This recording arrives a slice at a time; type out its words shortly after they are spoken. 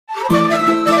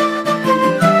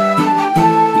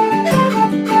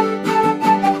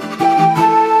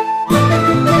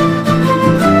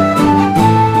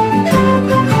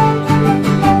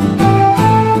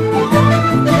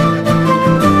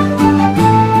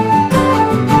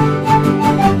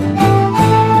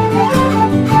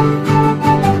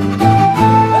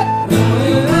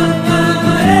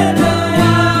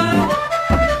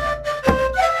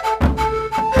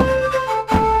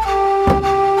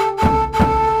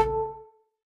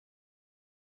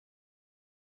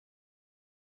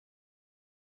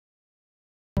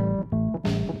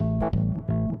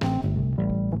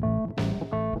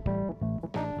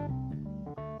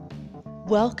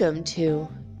Welcome to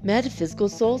Metaphysical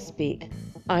Soul Speak.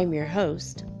 I'm your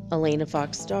host, Elena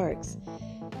Fox Starks.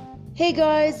 Hey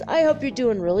guys, I hope you're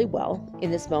doing really well in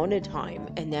this moment in time,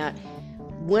 and that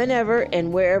whenever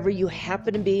and wherever you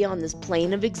happen to be on this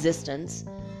plane of existence,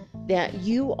 that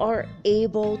you are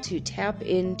able to tap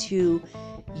into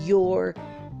your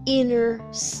inner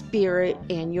spirit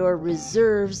and your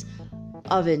reserves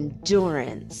of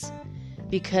endurance.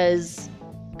 Because,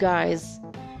 guys,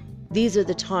 these are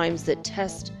the times that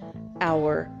test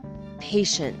our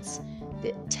patience,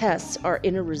 that tests our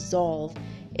inner resolve,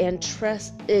 and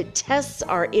it tests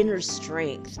our inner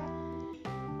strength.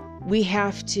 We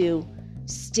have to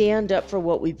stand up for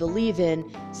what we believe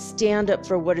in, stand up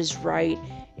for what is right,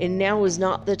 and now is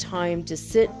not the time to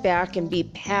sit back and be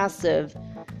passive,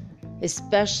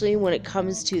 especially when it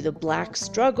comes to the Black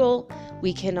struggle.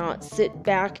 We cannot sit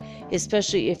back,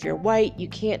 especially if you're white. You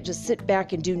can't just sit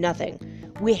back and do nothing.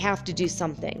 We have to do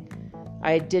something.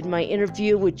 I did my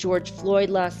interview with George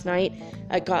Floyd last night.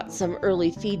 I got some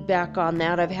early feedback on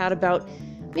that. I've had about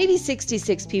maybe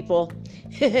 66 people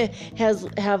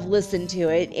have listened to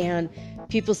it, and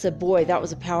people said, boy, that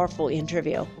was a powerful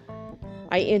interview.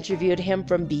 I interviewed him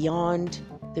from beyond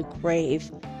the grave.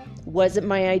 Wasn't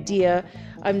my idea.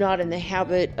 I'm not in the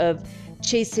habit of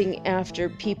chasing after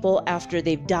people after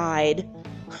they've died.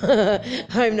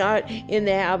 I'm not in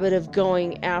the habit of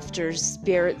going after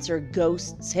spirits or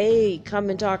ghosts. Hey, come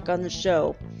and talk on the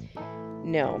show.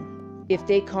 No. If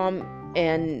they come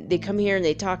here and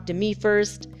they talk to me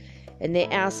first and they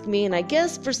ask me, and I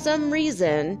guess for some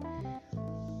reason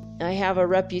I have a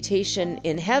reputation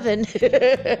in heaven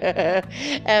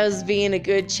as being a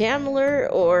good channeler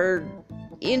or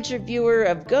interviewer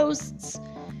of ghosts.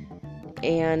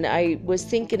 And I was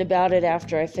thinking about it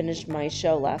after I finished my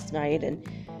show last night, and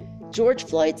George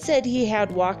Floyd said he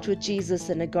had walked with Jesus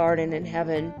in a garden in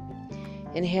heaven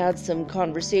and had some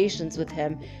conversations with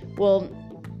him. Well,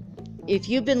 if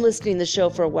you've been listening to the show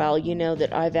for a while, you know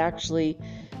that I've actually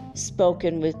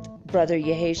spoken with Brother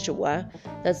Yeshua.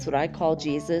 That's what I call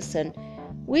Jesus, and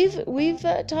we've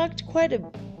talked quite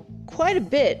a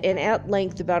bit and at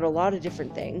length about a lot of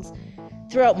different things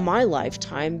throughout my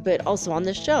lifetime, but also on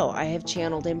the show. I have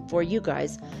channeled him for you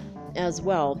guys as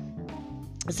well.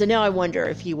 So now I wonder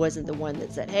if he wasn't the one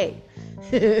that said, hey,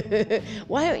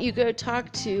 why don't you go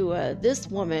talk to this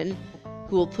woman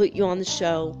who will put you on the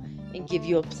show and give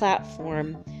you a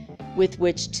platform with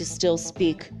which to still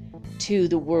speak to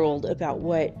the world about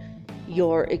what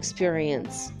your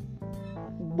experience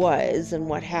was and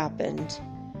what happened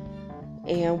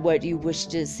and what you wish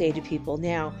to say to people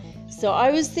now. So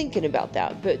I was thinking about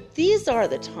that, but these are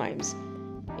the times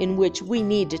in which we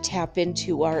need to tap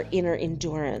into our inner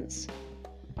endurance.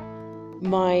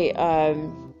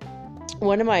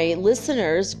 One of my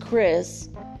listeners, Chris,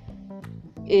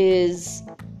 is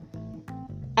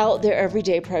out there every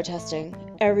day protesting.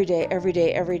 Every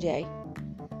day.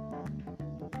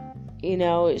 You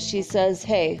know, she says,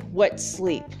 hey, what's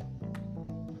sleep?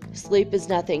 Sleep is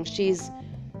nothing.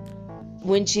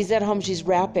 When she's at home, she's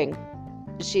rapping.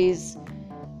 She's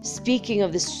speaking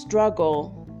of the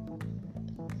struggle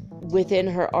within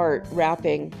her art,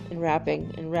 rapping.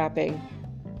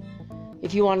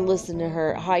 If you want to listen to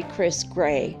her, Hi Chris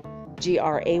Gray,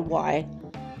 Gray,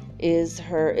 is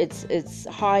her, it's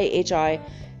Hi Hi,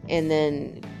 and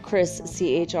then Chris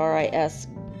Chris Gray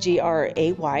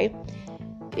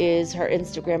is her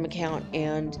Instagram account,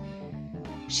 and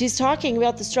she's talking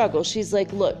about the struggle. She's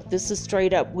like, look, this is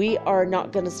straight up. We are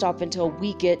not going to stop until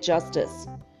we get justice.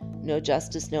 No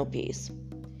justice, no peace.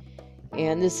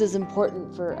 And this is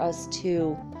important for us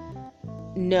to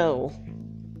know.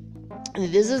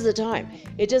 This is the time.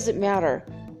 It doesn't matter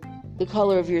the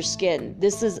color of your skin.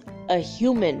 This is a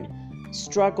human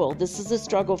struggle. This is a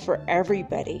struggle for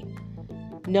everybody.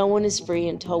 No one is free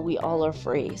until we all are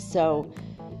free. So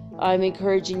I'm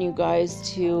encouraging you guys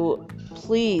to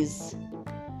please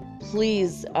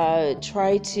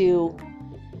try to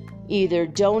either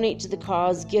donate to the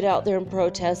cause, get out there and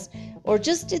protest, Or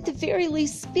just at the very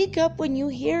least, speak up when you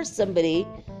hear somebody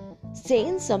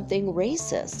saying something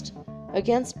racist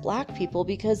against black people,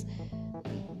 because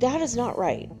that is not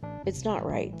right. It's not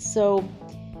right. So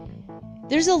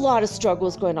there's a lot of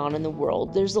struggles going on in the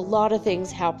world. There's a lot of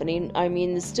things happening. I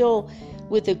mean, still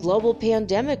with the global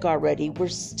pandemic already, we're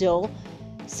still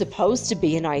supposed to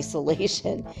be in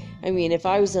isolation. I mean, if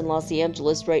I was in Los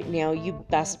Angeles right now, you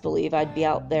best believe I'd be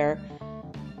out there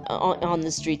on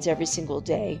the streets every single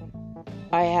day.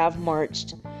 I have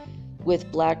marched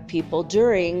with black people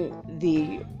during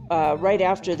the right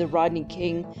after the Rodney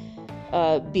King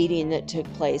beating that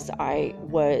took place. I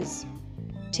was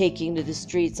taking to the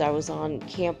streets. I was on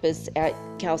campus at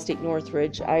Cal State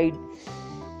Northridge. It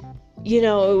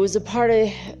was a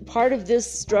part of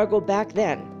this struggle back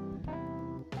then.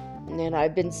 And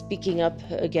I've been speaking up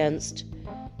against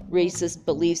racist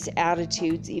beliefs,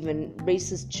 attitudes, even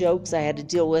racist jokes I had to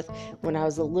deal with when I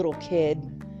was a little kid.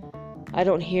 I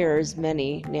don't hear as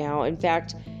many now. In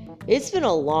fact, it's been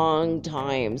a long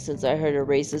time since I heard a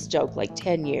racist joke, like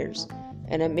 10 years.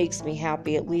 And it makes me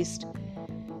happy. At least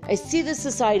I see the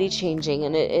society changing,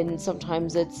 and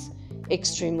sometimes it's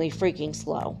extremely freaking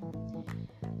slow.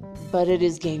 But it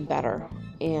is getting better.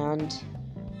 And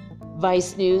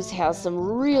Vice News has some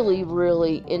really,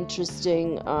 really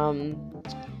interesting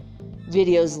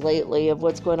videos lately of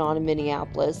what's going on in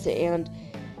Minneapolis. And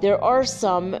there are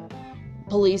some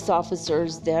police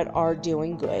officers that are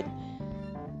doing good.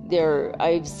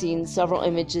 I've seen several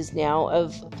images now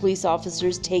of police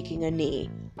officers taking a knee.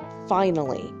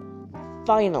 Finally.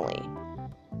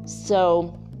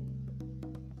 So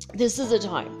this is a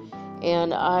time,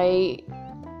 and I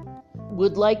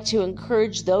would like to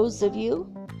encourage those of you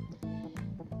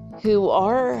who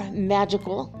are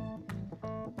magical.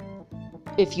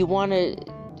 If you want to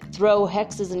throw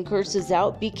hexes and curses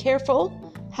out, be careful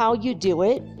how you do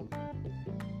it.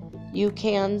 You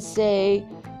can say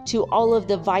to all of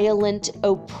the violent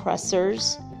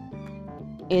oppressors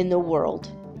in the world.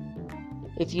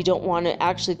 If you don't want to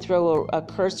actually throw a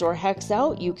curse or hex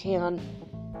out, you can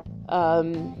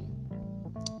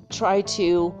try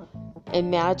to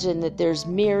imagine that there's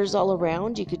mirrors all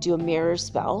around. You could do a mirror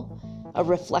spell, a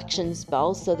reflection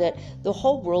spell, so that the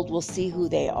whole world will see who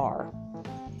they are.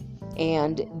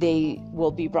 And they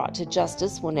will be brought to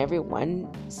justice when everyone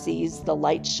sees the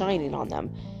light shining on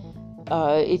them.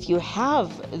 If you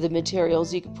have the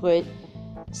materials, you could put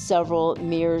several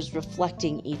mirrors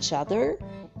reflecting each other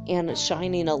and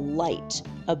shining a light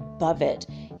above it.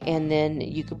 And then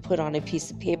you could put on a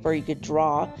piece of paper, you could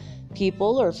draw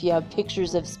people, or if you have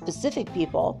pictures of specific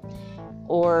people,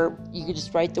 or you could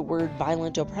just write the word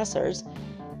violent oppressors,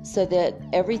 so that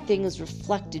everything is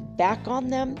reflected back on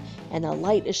them and a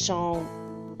light is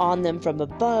shone on them from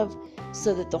above,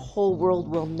 so that the whole world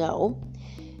will know.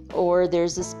 Or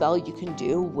there's a spell you can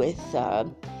do with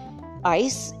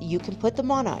ice. You can put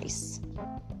them on ice.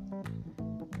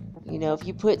 If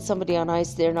you put somebody on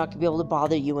ice, they're not going to be able to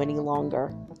bother you any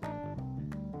longer.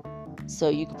 So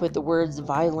you can put the words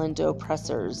violent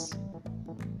oppressors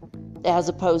as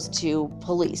opposed to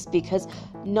police, because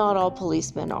not all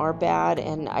policemen are bad.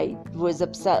 And I was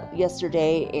upset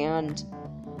yesterday, and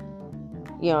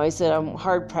I said I'm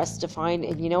hard pressed to find,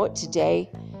 and you know what,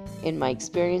 today, in my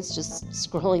experience, just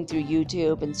scrolling through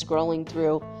YouTube and scrolling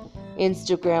through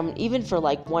Instagram, even for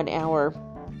like 1 hour,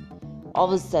 all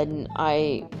of a sudden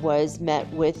I was met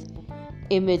with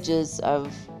images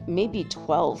of maybe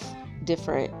 12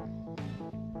 different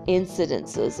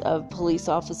incidences of police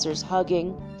officers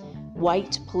hugging,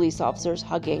 white police officers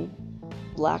hugging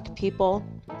black people.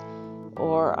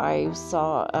 Or I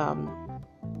saw,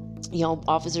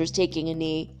 officers taking a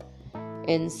knee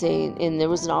and saying, and there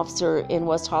was an officer in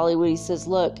West Hollywood, he says,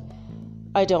 look,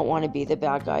 I don't want to be the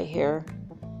bad guy here.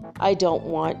 I don't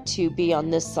want to be on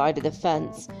this side of the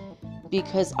fence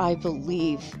because I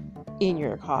believe in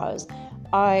your cause.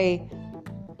 I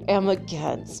am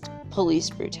against police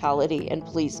brutality and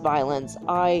police violence.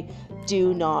 I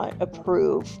do not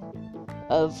approve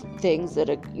of things that,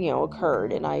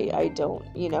 occurred, and I don't,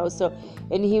 so,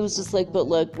 and he was just like, but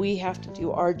look, we have to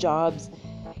do our jobs.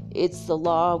 It's the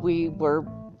law. We were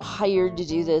hired to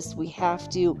do this. We have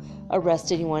to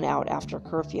arrest anyone out after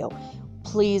curfew.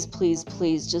 Please, please,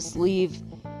 please just leave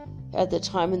at the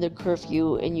time of the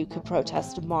curfew, and you could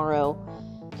protest tomorrow,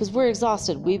 because we're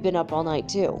exhausted. We've been up all night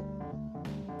too.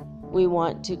 We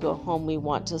want to go home. We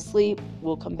want to sleep.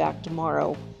 We'll come back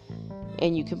tomorrow,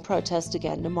 and you can protest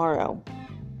again tomorrow.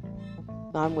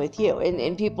 I'm with you.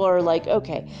 And people are like,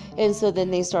 okay. And so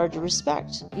then they started to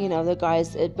respect, the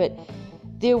guys. But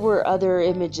there were other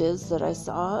images that I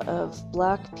saw of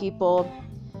black people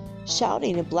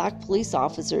shouting at black police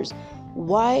officers,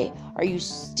 Why are you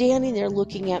standing there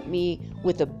looking at me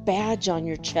with a badge on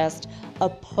your chest,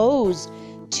 opposed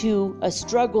to a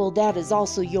struggle that is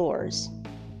also yours?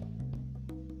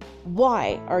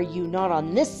 Why are you not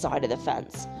on this side of the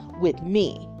fence with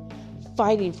me,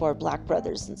 fighting for Black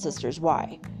brothers and sisters?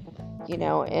 Why?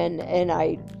 And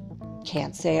I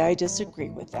can't say I disagree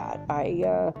with that.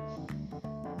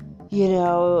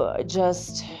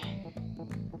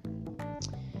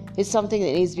 It's something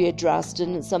that needs to be addressed,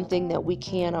 and it's something that we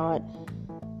cannot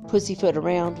pussyfoot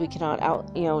around. We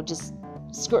cannot just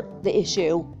skirt the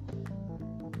issue.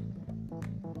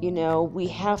 We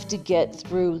have to get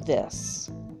through this.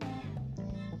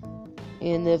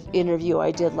 In the interview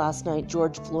I did last night,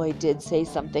 George Floyd did say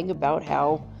something about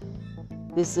how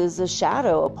this is a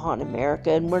shadow upon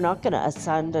America, and we're not going to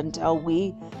ascend until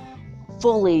we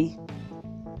fully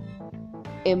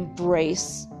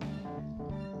embrace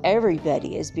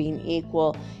everybody as being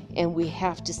equal. And we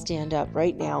have to stand up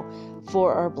right now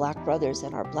for our Black brothers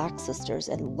and our Black sisters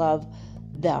and love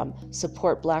them,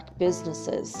 support Black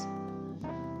businesses,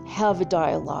 have a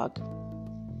dialogue,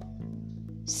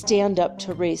 stand up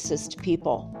to racist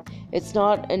people. It's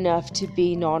not enough to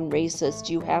be non-racist.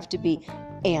 You have to be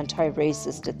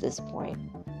anti-racist at this point.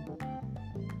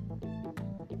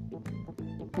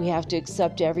 We have to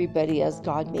accept everybody as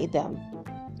God made them.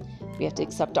 We have to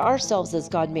accept ourselves as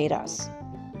God made us.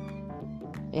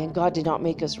 And God did not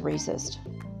make us racist.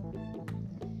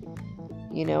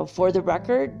 For the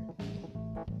record,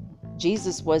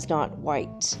 Jesus was not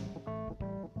white,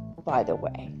 by the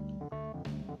way.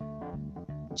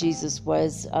 Jesus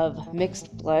was of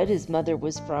mixed blood. His mother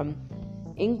was from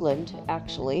England,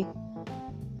 actually.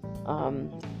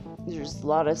 There's a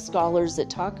lot of scholars that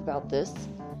talk about this.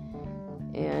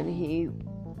 And he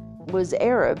was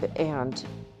Arab and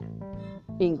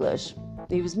English.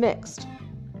 He was mixed.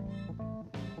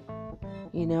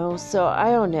 So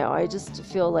I don't know. I just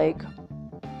feel like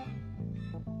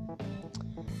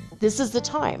this is the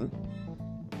time.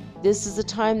 This is the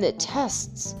time that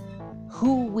tests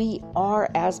who we are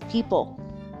as people.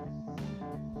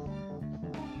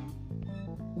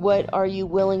 What are you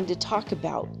willing to talk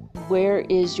about? Where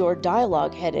is your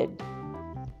dialogue headed?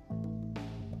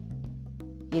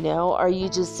 Are you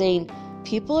just saying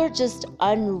people are just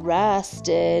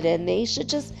unrested and they should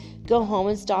just go home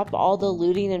and stop all the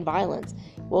looting and violence?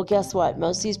 Well, guess what?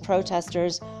 Most of these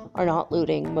protesters are not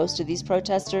looting. Most of these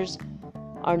protesters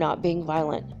are not being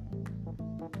violent.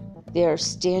 They are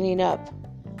standing up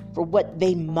for what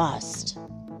they must.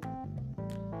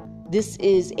 This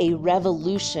is a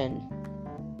revolution,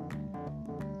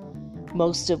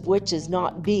 most of which is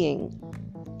not being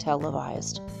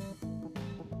televised.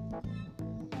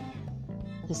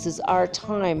 This is our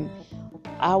time,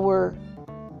 our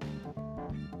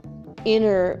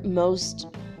innermost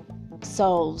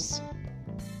selves.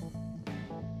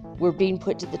 We're being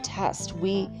put to the test.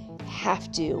 We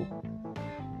have to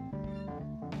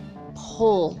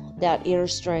pull that inner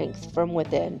strength from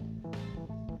within.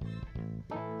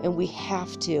 And we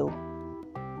have to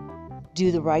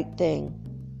do the right thing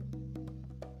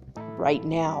right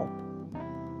now.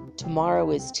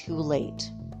 Tomorrow is too late.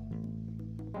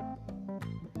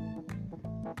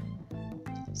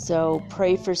 So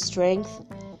pray for strength.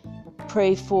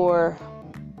 Pray for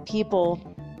people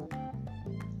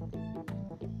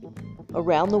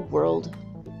around the world.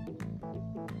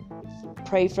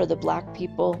 Pray for the Black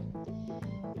people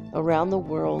around the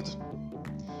world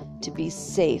to be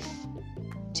safe,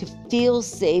 to feel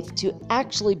safe, to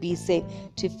actually be safe,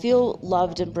 to feel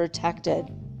loved and protected.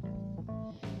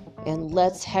 And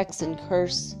let's hex and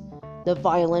curse the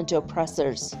violent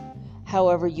oppressors,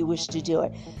 however you wish to do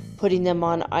it. Putting them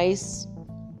on ice,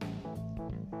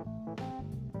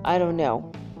 I don't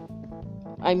know.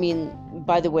 I mean,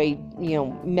 by the way,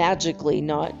 magically,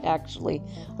 not actually.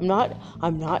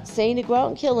 I'm not saying to go out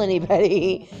and kill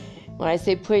anybody. When I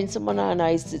say putting someone on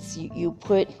ice, it's you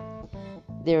put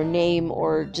their name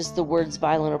or just the words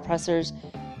violent oppressors,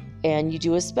 and you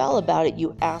do a spell about it.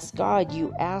 You ask God,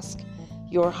 you ask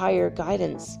your higher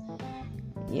guidance.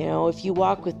 If you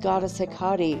walk with Goddess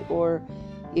Hecate, or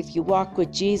if you walk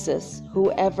with Jesus,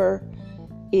 whoever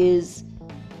is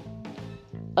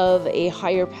of a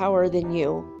higher power than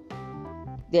you,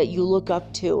 that you look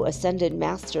up to, ascended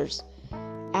masters,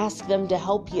 ask them to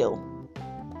help you.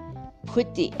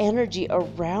 Put the energy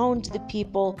around the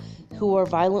people who are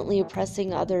violently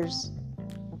oppressing others.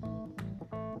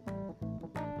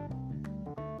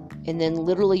 And then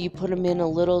literally you put them in a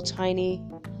little tiny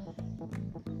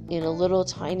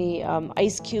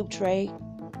ice cube tray.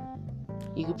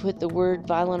 You could put the word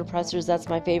violent oppressors. That's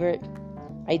my favorite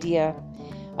idea.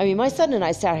 I mean, my son and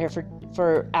I sat here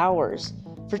for hours,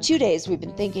 For 2 days, we've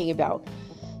been thinking about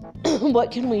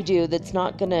what can we do that's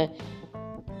not going to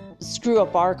screw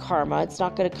up our karma. It's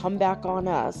not going to come back on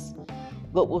us,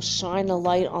 but will shine a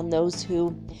light on those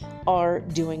who are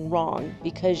doing wrong.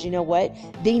 Because you know what?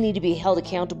 They need to be held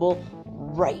accountable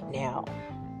right now.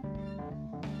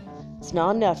 It's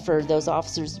not enough for those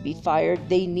officers to be fired.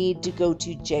 They need to go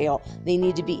to jail. They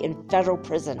need to be in federal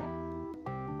prison.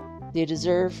 They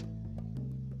deserve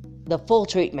the full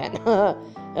treatment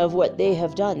of what they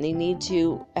have done. They need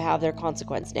to have their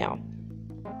consequence now.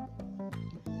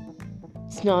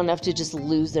 It's not enough to just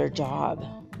lose their job.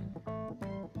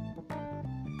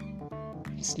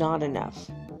 It's not enough.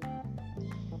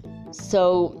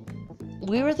 So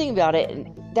we were thinking about it, and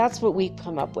that's what we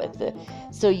come up with.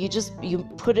 So you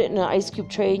put it in an ice cube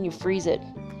tray and you freeze it.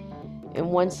 And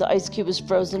once the ice cube is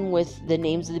frozen with the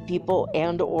names of the people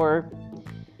and or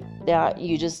that,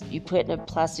 you put it in a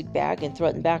plastic bag and throw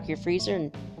it in the back of your freezer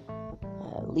and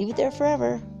leave it there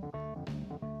forever.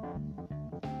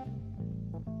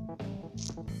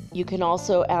 You can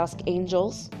also ask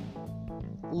angels,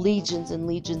 legions and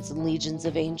legions and legions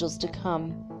of angels, to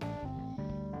come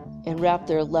and wrap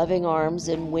their loving arms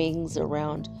and wings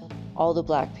around all the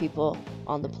Black people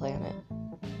on the planet.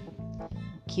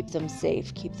 Keep them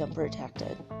safe, keep them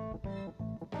protected.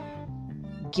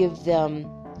 Give them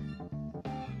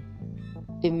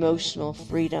emotional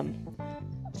freedom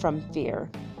from fear.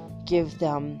 Give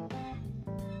them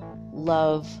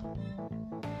love,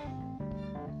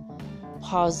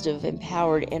 positive,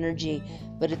 empowered energy.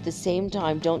 But at the same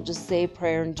time, don't just say a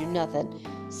prayer and do nothing.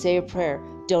 Say a prayer.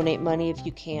 Donate money if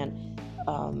you can.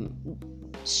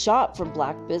 Shop from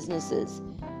Black businesses.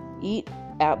 Eat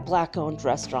at Black-owned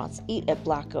restaurants. Eat at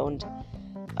Black-owned,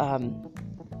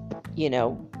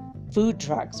 food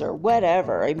trucks or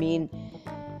whatever. I mean,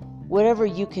 whatever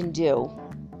you can do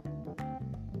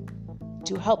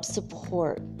to help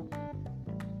support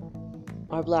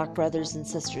our Black brothers and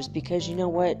sisters, because you know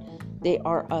what? They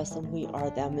are us and we are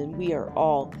them, and we are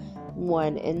all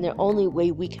one. And the only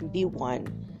way we can be one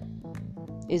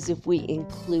is if we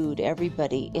include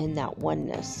everybody in that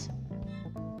oneness.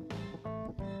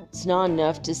 It's not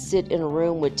enough to sit in a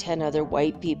room with 10 other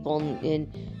white people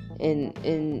and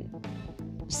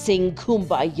sing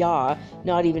Kumbaya,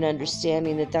 not even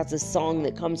understanding that that's a song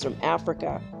that comes from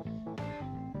Africa.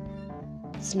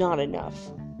 It's not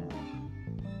enough.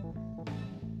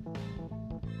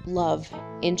 Love,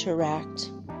 interact,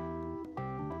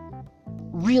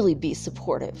 really be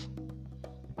supportive,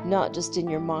 not just in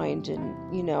your mind, and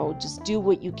just do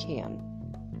what you can.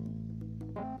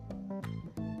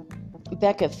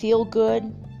 Becca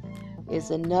Feelgood is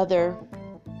another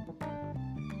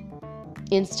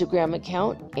Instagram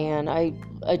account, and I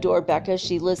adore Becca.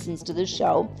 She listens to the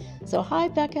show, so hi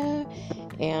Becca.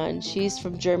 And she's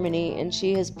from Germany, and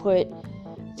she has put,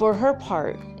 for her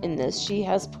part in this, she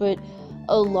has put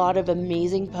a lot of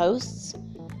amazing posts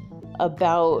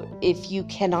about if you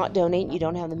cannot donate, you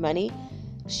don't have the money.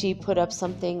 She put up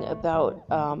something about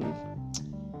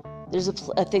there's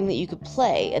a thing that you could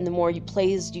play, and the more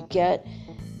plays you get,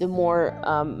 the more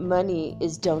money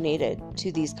is donated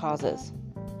to these causes.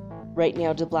 Right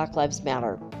now to Black Lives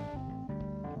Matter.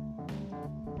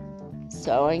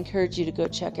 So I encourage you to go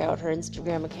check out her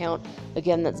Instagram account.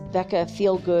 Again, that's Becca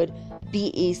Feelgood,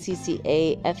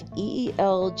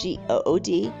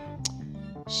 Beccafeelgood.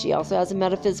 She also has a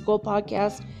metaphysical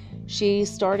podcast she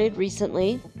started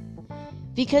recently.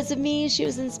 Because of me, she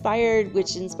was inspired,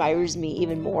 which inspires me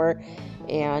even more.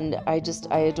 And I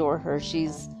adore her.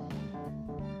 She's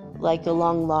like a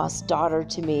long lost daughter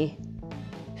to me.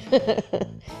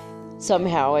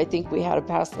 Somehow, I think we had a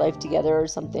past life together or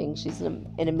something. She's an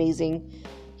amazing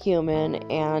human,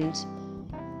 and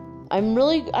I'm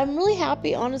really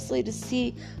happy, honestly, to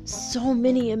see so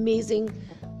many amazing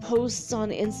posts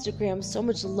on Instagram, so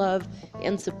much love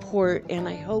and support, and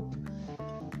I hope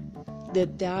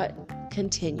that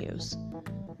continues.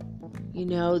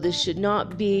 This should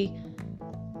not be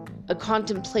a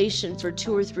contemplation for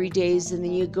 2 or 3 days, and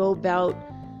then you go about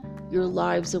your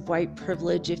lives of white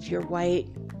privilege if you're white.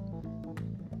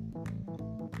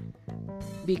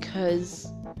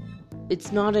 Because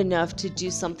it's not enough to do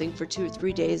something for 2 or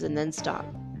 3 days and then stop,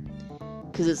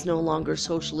 because it's no longer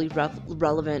socially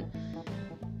relevant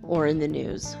or in the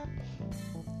news.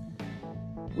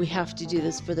 We have to do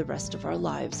this for the rest of our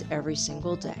lives, every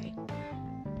single day.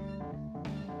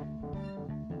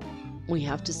 We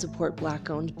have to support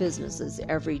Black-owned businesses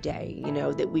every day,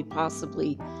 that we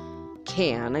possibly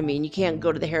can. I mean, you can't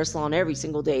go to the hair salon every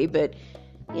single day, but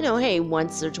hey,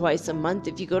 once or twice a month,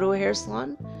 if you go to a hair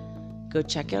salon, go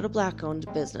check out a Black-owned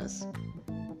business.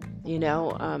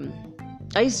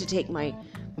 I used to take my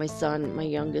my son, my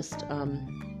youngest,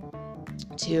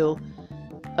 to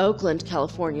Oakland,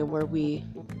 California, where we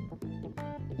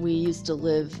used to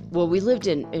live. Well, we lived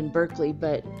in Berkeley,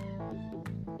 but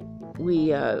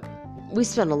we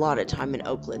spent a lot of time in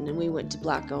Oakland, and we went to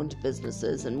Black-owned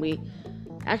businesses, and we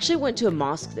actually went to a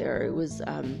mosque there. It was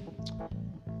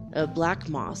a black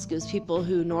mosque. It was people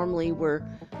who normally were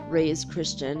raised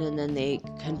Christian, and then they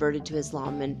converted to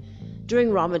Islam. And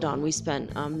during Ramadan, we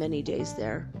spent many days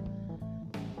there,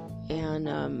 and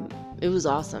it was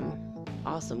awesome.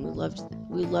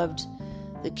 We loved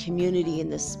the community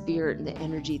and the spirit and the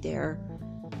energy there.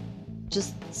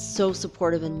 Just so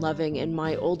supportive and loving. And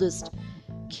my oldest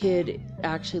kid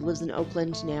actually lives in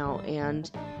Oakland now, and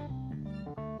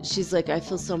she's like, I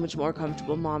feel so much more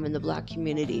comfortable, Mom, in the Black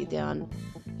community than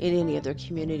in any other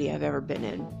community I've ever been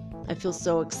in. I feel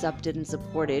so accepted and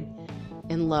supported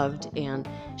and loved, and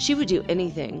she would do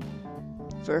anything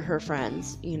for her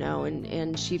friends,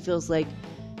 and she feels like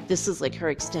this is like her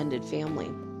extended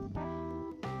family.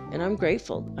 And I'm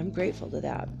grateful to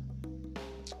that.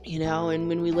 And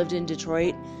when we lived in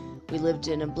Detroit, we lived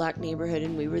in a Black neighborhood,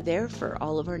 and we were there for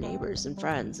all of our neighbors and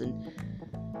friends. And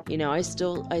I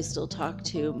still talk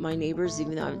to my neighbors,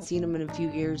 even though I haven't seen them in a few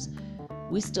years.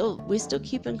 We still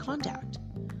keep in contact.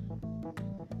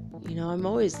 I'm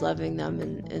always loving them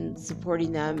and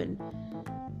supporting them and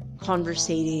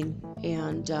conversating.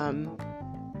 And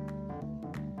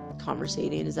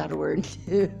conversating, is that a word?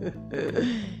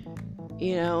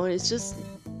 And it's just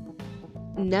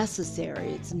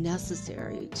necessary. It's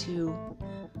necessary to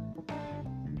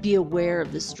be aware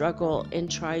of the struggle and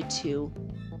try to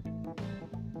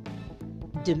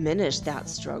diminish that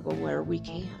struggle where we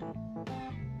can.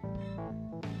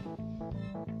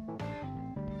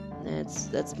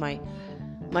 That's my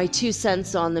 2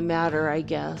 cents on the matter, I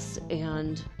guess.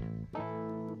 And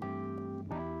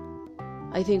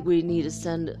I think we need to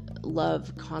send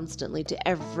love constantly to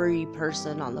every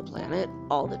person on the planet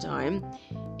all the time,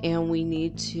 and we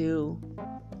need to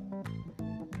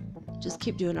just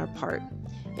keep doing our part.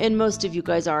 And most of you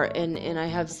guys are, and I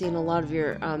have seen a lot of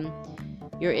your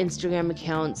Instagram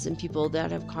accounts and people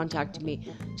that have contacted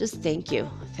me. Just thank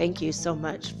you so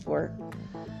much for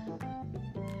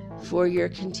your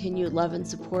continued love and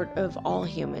support of all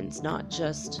humans, not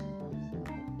just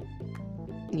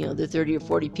the 30 or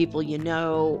 40 people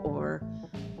or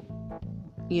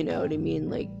you know what I mean,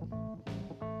 like,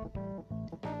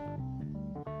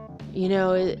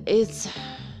 it's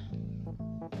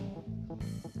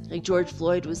like George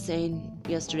Floyd was saying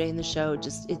yesterday in the show,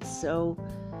 it's so,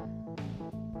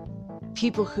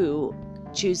 people who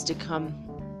choose to come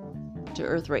to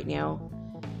Earth right now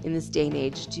in this day and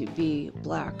age to be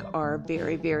Black are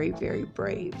very, very, very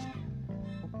brave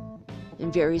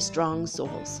and very strong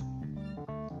souls.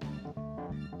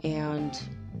 And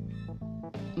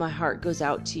my heart goes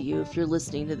out to you if you're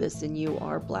listening to this and you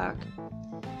are Black.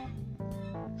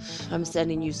 I'm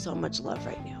sending you so much love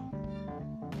right now.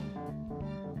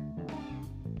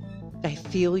 I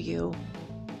feel you.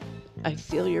 I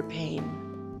feel your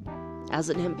pain, as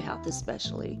an empath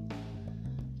especially.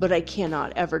 But I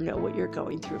cannot ever know what you're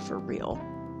going through for real.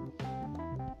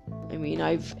 I mean,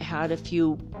 I've had a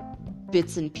few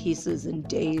bits and pieces and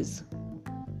days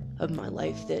of my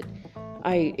life that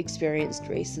I experienced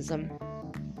racism,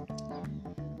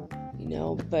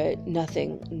 but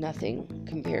nothing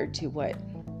compared to what,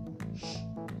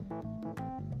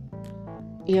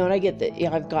 and I get that,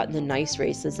 I've gotten the nice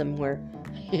racism where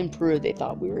in Peru they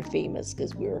thought we were famous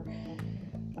because we were,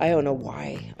 I don't know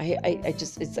why. I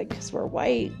just, it's like, because we're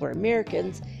white, we're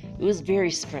Americans. It was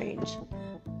very strange.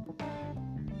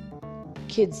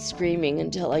 Kids screaming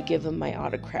until I give them my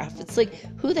autograph. It's like,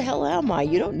 who the hell am I?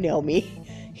 You don't know me.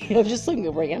 I'm just like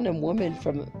a random woman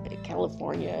from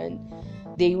California, and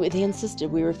they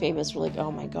insisted we were famous. We're like,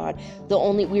 oh my God.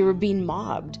 We were being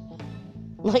mobbed.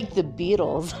 Like the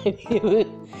Beatles. I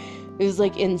mean, it was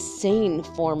like insane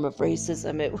form of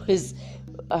racism. It was,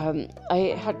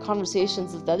 I had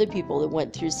conversations with other people that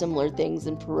went through similar things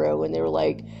in Peru, and they were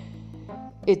like,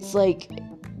 it's like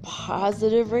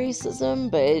positive racism,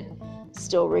 but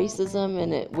still racism,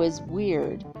 and it was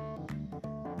weird,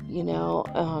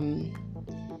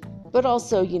 but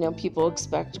also, people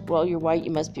expect, well, you're white,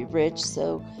 you must be rich,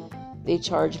 so they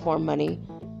charge more money.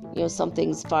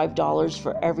 Something's $5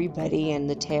 for everybody in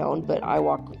the town, but I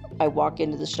walk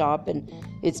into the shop and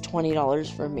it's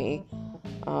 $20 for me.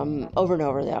 Over and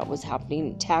over that was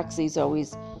happening. Taxis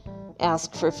always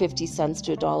ask for 50 cents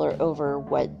to $1 over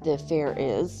what the fare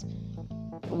is,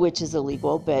 which is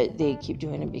illegal, but they keep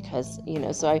doing it because,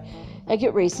 so I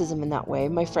get racism in that way.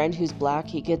 My friend who's Black,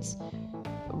 he gets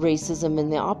racism in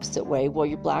the opposite way. Well,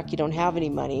 you're black, you don't have any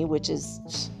money, which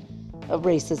is a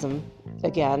racism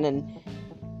again, and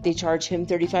they charge him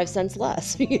 35 cents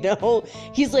less.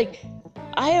 He's like,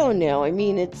 I don't know. I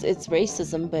mean, it's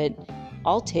racism, but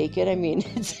I'll take it. I mean,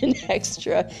 it's an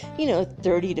extra,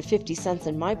 30 to 50 cents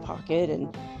in my pocket.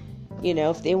 And,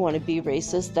 if they want to be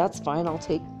racist, that's fine. I'll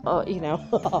take,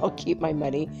 I'll keep my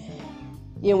money.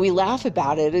 We laugh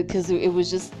about it because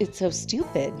it's so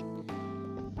stupid.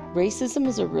 Racism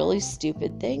is a really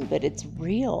stupid thing, but it's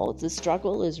real. The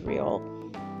struggle is real.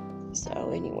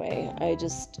 So anyway, I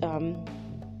just, I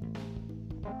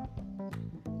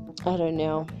don't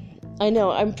know. I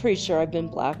know, I'm pretty sure I've been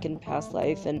black in past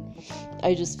life, and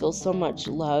I just feel so much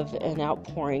love and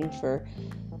outpouring for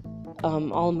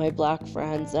all of my black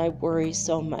friends. I worry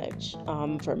so much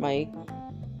for my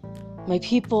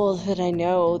people that I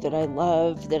know, that I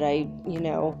love, that I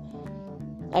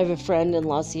have a friend in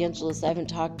Los Angeles. I haven't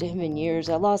talked to him in years.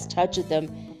 I lost touch with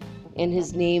him, and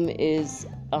his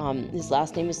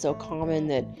last name is so common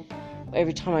that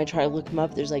every time I try to look him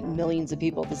up, there's like millions of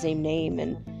people with the same name,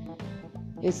 and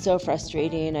it's so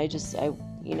frustrating.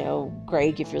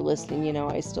 Greg, if you're listening,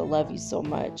 I still love you so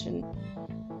much. And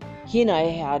he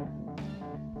and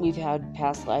we've had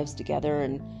past lives together,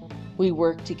 and we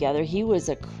worked together. He was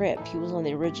a Crip. He was one of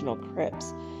the original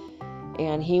Crips,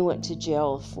 and he went to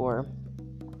jail for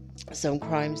some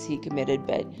crimes he committed.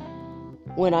 But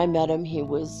when I met him, he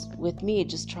was with me,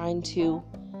 just trying to.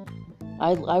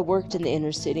 I worked in the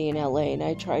inner city in LA, and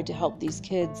I tried to help these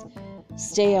kids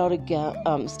stay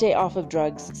off of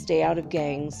drugs, stay out of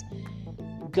gangs,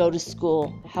 go to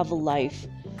school, have a life.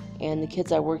 And the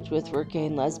kids I worked with were gay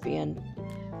and lesbian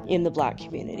in the black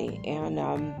community, and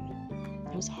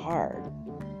it was hard.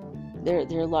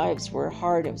 Their lives were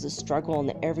hard. It was a struggle,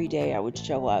 and every day I would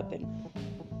show up, and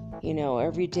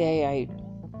every day I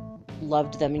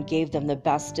loved them and gave them the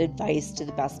best advice to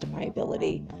the best of my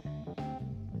ability.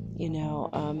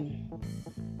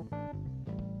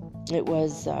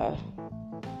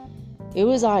 It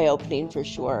was eye-opening for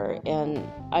sure, and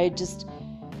I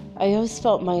always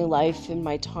felt my life and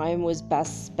my time was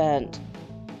best spent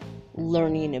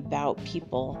learning about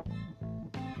people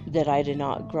that I did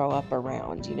not grow up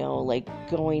around, like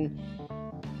going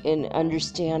and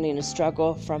understanding a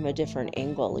struggle from a different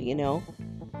angle,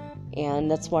 and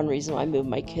that's one reason why I moved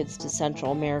my kids to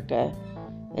Central America,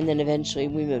 and then eventually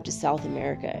we moved to South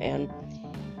America, and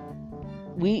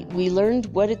we learned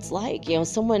what it's like.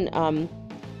 Someone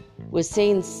was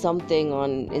saying something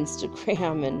on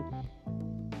Instagram, and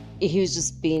he was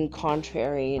just being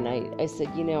contrary, and I said,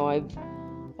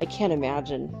 I can't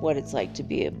imagine what it's like to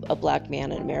be a black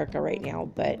man in America right now,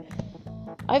 but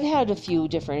I've had a few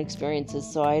different experiences,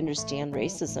 so I understand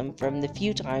racism from the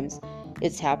few times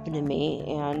it's happened to me,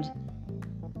 and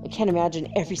I can't imagine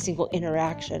every single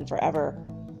interaction forever.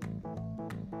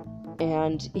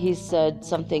 And he said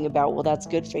something about, well, that's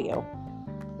good for you.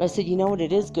 And I said, you know what,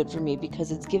 it is good for me,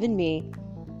 because it's given me,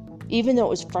 even though it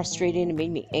was frustrating, it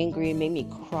made me angry, it made me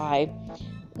cry.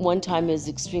 One time it was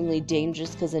extremely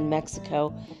dangerous, because in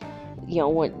Mexico,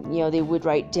 they would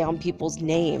write down people's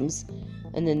names,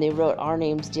 and then they wrote our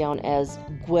names down as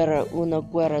Guerra Uno,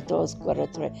 Guerra Dos, Guerra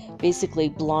Tres, basically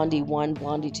Blondie 1,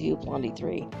 Blondie 2, Blondie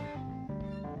 3.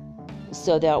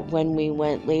 So that when we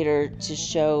went later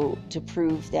to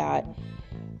prove that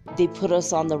they put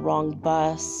us on the wrong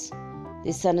bus,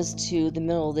 they sent us to the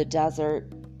middle of the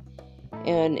desert,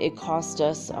 and it cost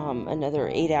us another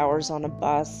 8 hours on a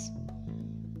bus,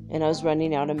 and I was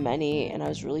running out of money, and I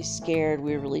was really scared.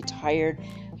 We were really tired.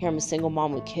 Here I'm a single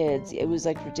mom with kids. It was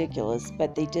like ridiculous,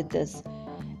 but they did this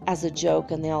as a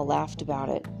joke, and they all laughed about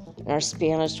it. And our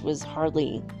Spanish was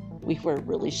we were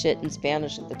really shit in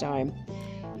Spanish at the time,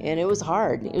 and it was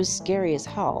hard. It was scary as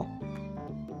hell,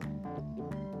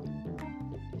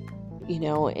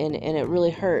 and it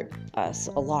really hurt us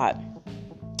a lot.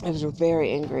 I was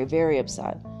very angry, very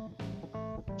upset,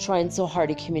 trying so hard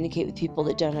to communicate with people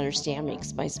that don't understand me,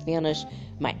 because my Spanish,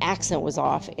 my accent was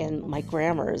off, and my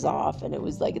grammar is off, and it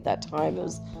was like, at that time, it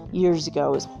was years ago,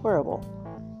 it was horrible.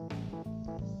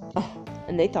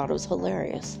 And they thought it was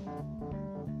hilarious,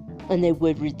 and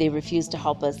they refused to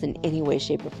help us in any way,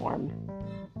 shape, or form.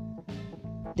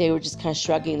 They were just kind of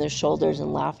shrugging their shoulders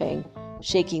and laughing,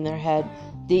 shaking their head.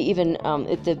 They even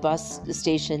at the bus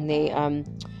station, they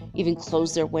even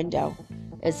closed their window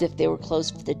as if they were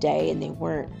closed for the day, and they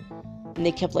weren't. And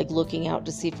they kept looking out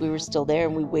to see if we were still there,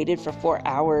 and we waited for 4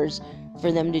 hours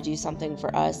for them to do something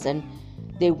for us, and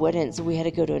they wouldn't. So we had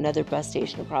to go to another bus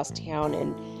station across town,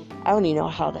 and I don't even know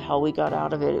how the hell we got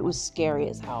out of it. It was scary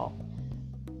as hell.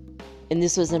 And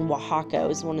this was in Oaxaca. It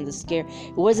was one of the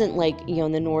it wasn't like,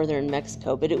 in the northern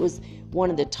Mexico, but it was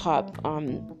one of the top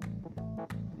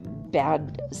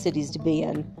bad cities to be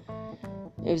in.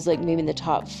 It was like maybe in the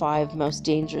top 5 most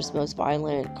dangerous, most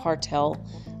violent, cartel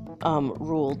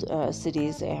ruled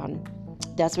cities, and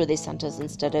that's where they sent us.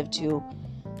 Instead of to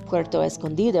Puerto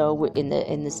Escondido in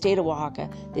the state of Oaxaca,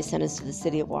 they sent us to the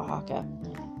city of Oaxaca,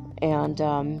 and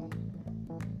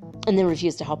then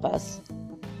refused to help us.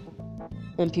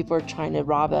 And people were trying to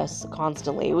rob us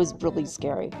constantly. It was really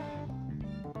scary.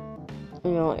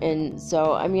 And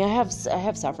so, I have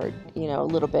suffered, a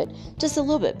little bit, just a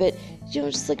little bit, but,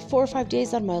 just like 4 or 5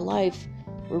 days out of my life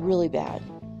were really bad.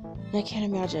 And I can't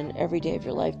imagine every day of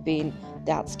your life being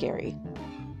that scary.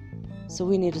 So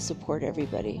we need to support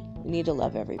everybody. We need to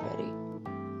love everybody.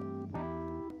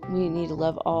 We need to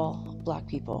love all Black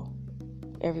people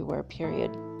everywhere,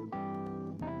 period.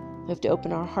 We have to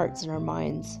open our hearts and our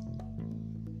minds,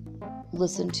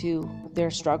 listen to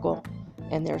their struggle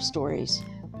and their stories,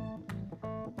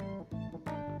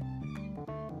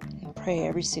 and pray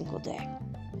every single day.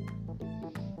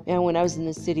 And when I was in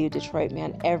the city of Detroit,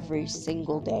 man, every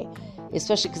single day,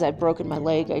 especially because I'd broken my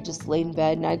leg, I just laid in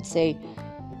bed, and I'd say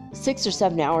 6 or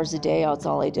 7 hours a day, that's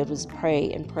all I did was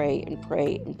pray and pray and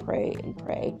pray and pray and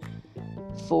pray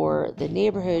for the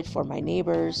neighborhood, for my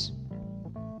neighbors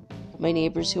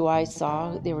who I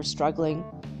saw, they were struggling,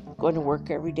 going to work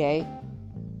every day.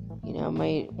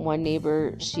 My one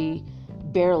neighbor, she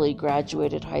barely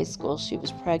graduated high school. She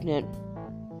was pregnant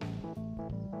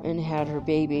and had her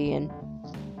baby, and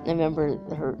I remember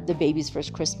the baby's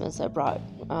first Christmas. I brought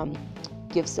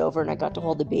gifts over, and I got to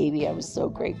hold the baby. I was so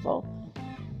grateful.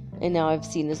 And now I've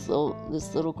seen this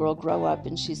little girl grow up,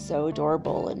 and she's so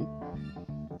adorable. And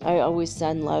I always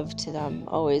send love to them,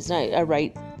 always. And I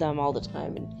write them all the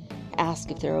time and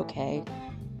ask if they're okay.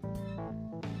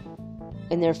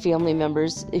 And their family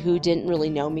members who didn't really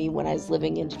know me when I was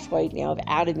living in Detroit now have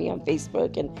added me on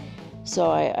Facebook, and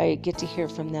so I get to hear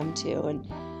from them too. And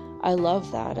I love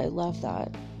that.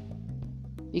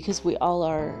 Because we all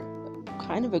are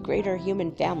kind of a greater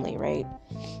human family, right?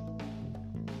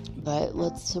 But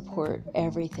let's support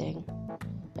everybody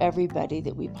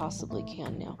that we possibly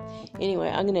can now. Anyway,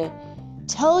 I'm going to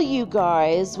tell you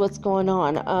guys what's going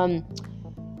on.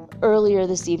 Earlier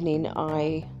this evening,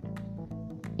 I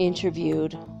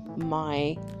interviewed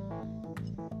my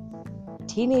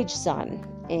teenage son,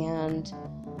 and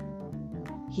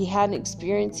he had an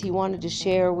experience he wanted to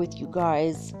share with you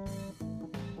guys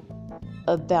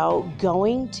about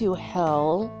going to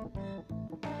hell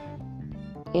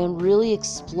and really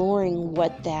exploring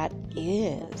what that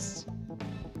is.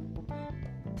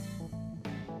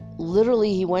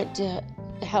 Literally, he went to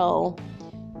hell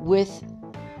with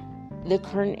the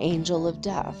current angel of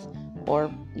death,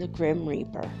 or the Grim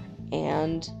Reaper,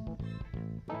 and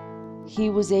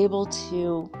he was able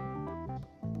to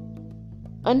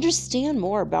understand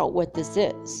more about what this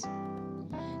is.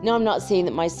 Now, I'm not saying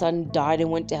that my son died and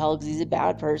went to hell because he's a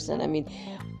bad person.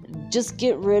 Just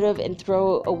get rid of and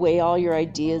throw away all your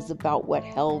ideas about what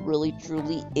hell really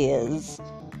truly is.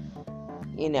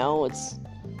 It's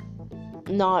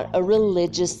not a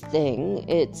religious thing.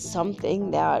 It's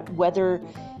something that, whether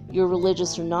you're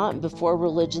religious or not, before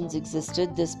religions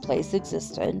existed, this place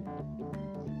existed,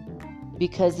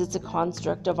 because it's a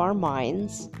construct of our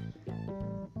minds,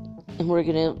 and we're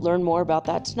going to learn more about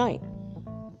that tonight.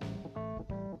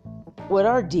 What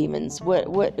are demons?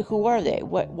 Who are they?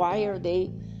 Why are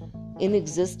they in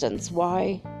existence?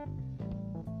 Why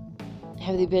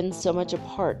have they been so much a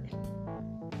part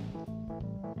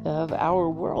of our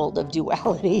world of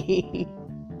duality?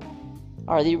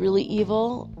 Are they really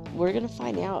evil? We're going to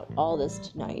find out all this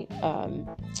tonight. I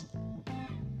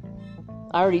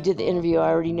already did the interview. I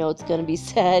already know it's going to be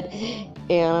said.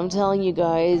 And I'm telling you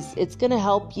guys, it's going to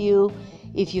help you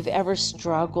if you've ever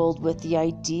struggled with the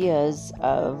ideas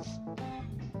of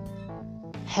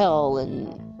hell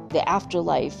and the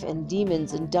afterlife and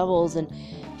demons and devils. And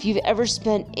if you've ever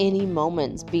spent any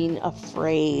moments being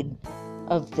afraid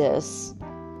of this,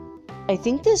 I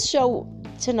think this show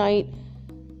tonight,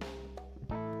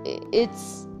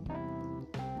 it's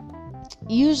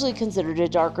usually considered a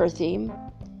darker theme,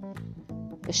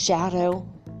 a shadow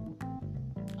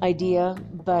idea,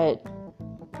 but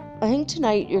I think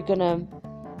tonight you're gonna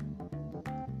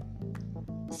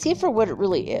see it for what it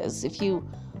really is. If you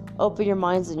open your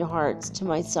minds and your hearts to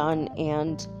my son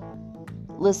and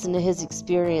listen to his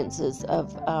experiences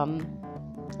of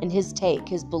and his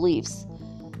beliefs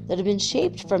that have been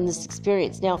shaped from this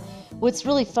experience. Now, what's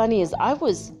really funny is I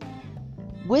was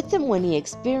with him when he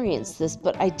experienced this,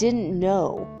 but I didn't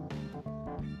know.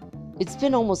 It's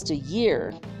been almost a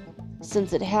year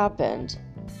since it happened.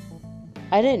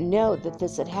 I didn't know that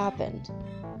this had happened.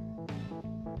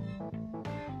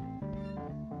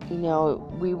 You know,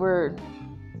 we were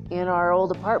in our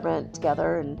old apartment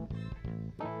together, and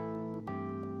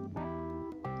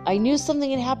I knew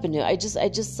something had happened to him. I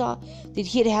just saw that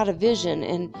he had a vision,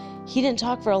 and he didn't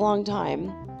talk for a long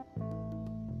time.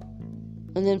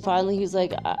 And then finally he was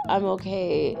like, I'm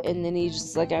okay. And then he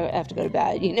just like, I have to go to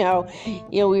bed, you know.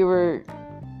 We were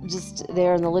just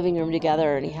there in the living room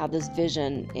together, and he had this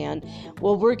vision. And,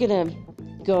 well, we're going to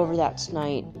go over that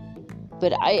tonight.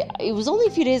 But it was only a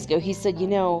few days ago, he said,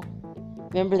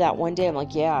 remember that one day? I'm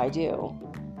like, yeah, I do.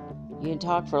 You didn't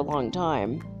talk for a long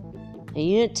time, and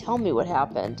you didn't tell me what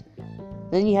happened.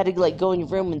 Then you had to like go in your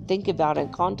room and think about it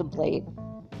and contemplate.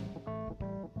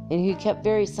 And he kept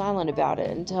very silent about it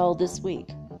until this week.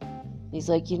 He's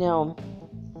like,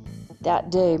 that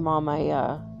day, Mom,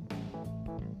 I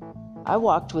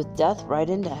walked with death right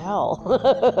into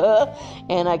hell.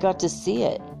 And I got to see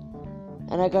it.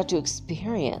 And I got to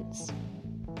experience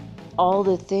all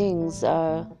the things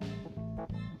that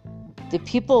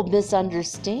people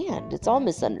misunderstand. It's all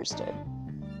misunderstood.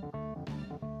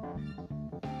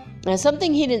 Now,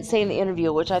 something he didn't say in the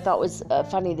interview, which I thought was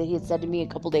funny that he had said to me a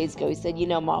couple days ago, he said,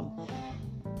 Mom,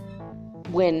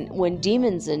 when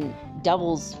demons and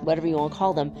devils, whatever you want to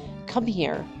call them, come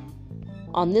here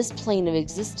on this plane of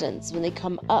existence, when they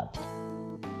come up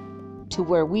to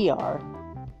where we are,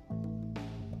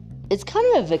 it's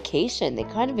kind of a vacation. They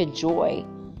kind of enjoy,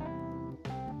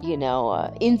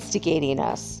 instigating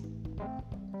us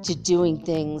to doing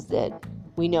things that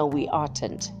we know we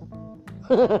oughtn't.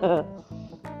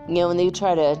 And they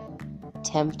try to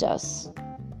tempt us.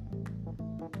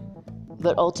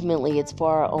 But ultimately, it's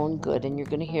for our own good. And you're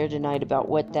going to hear tonight about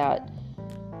what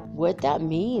that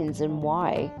means and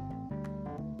why.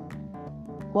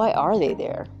 Why are they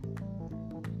there?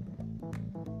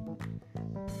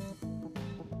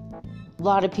 A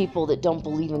lot of people that don't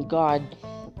believe in God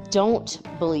don't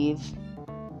believe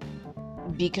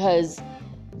because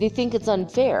they think it's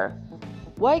unfair.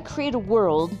 Why create a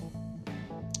world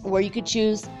where you could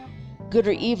choose good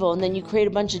or evil, and then you create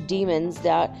a bunch of demons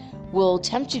that will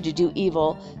tempt you to do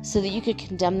evil so that you could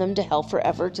condemn them to hell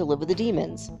forever to live with the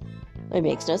demons? It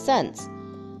makes no sense.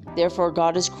 Therefore,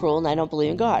 God is cruel, and I don't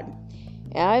believe in God.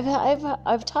 And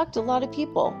I've talked to a lot of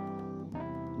people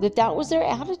that was their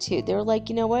attitude. They were like,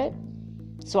 you know what?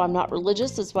 So I'm not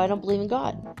religious. That's why I don't believe in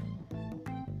God.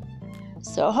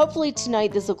 So hopefully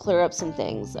tonight this will clear up some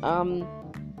things.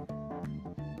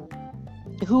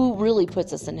 Who really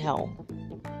puts us in hell?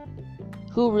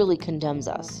 Who really condemns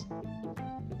us?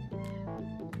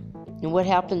 And what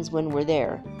happens when we're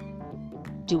there?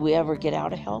 Do we ever get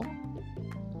out of hell?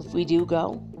 If we do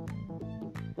go?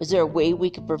 Is there a way we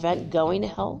could prevent going to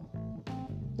hell?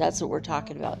 That's what we're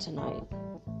talking about tonight.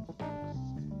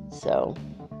 So,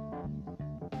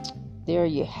 there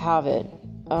you have it.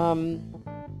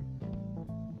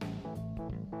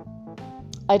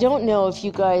 I don't know if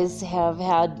you guys have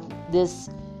had this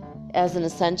as an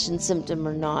ascension symptom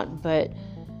or not, but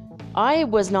I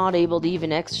was not able to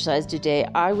even exercise today.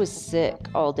 I was sick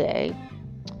all day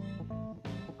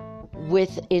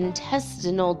with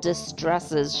intestinal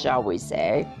distresses, shall we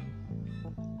say.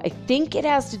 I think it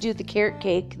has to do with the carrot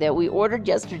cake that we ordered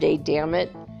yesterday, damn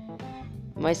it.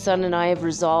 My son and I have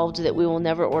resolved that we will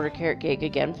never order carrot cake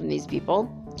again from these people.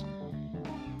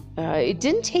 It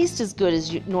didn't taste as good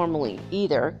as normally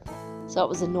either, so that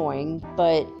was annoying,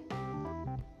 but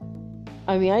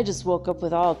I just woke up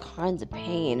with all kinds of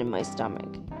pain in my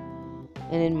stomach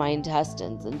and in my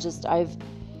intestines, and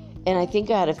I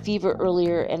think I had a fever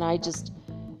earlier, and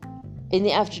in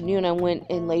the afternoon I went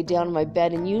and laid down in my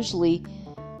bed, and usually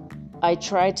I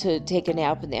try to take a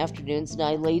nap in the afternoons, and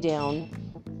I lay down,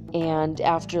 and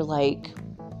after like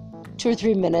 2 or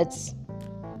 3 minutes,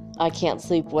 I can't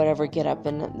sleep, whatever, get up,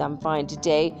 and I'm fine.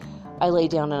 Today, I lay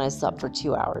down and I slept for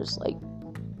 2 hours,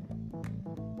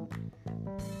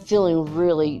 feeling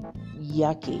really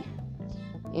yucky.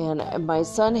 And my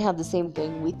son had the same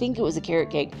thing. We think it was a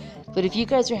carrot cake, but if you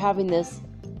guys are having this,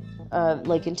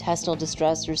 intestinal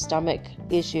distress or stomach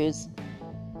issues,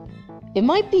 it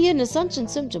might be an ascension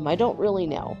symptom. I don't really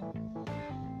know.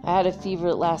 I had a fever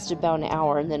that lasted about an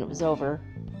hour, and then it was over.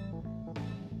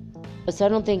 So I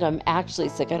don't think I'm actually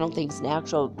sick. I don't think it's an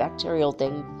actual bacterial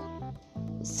thing.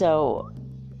 So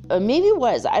maybe it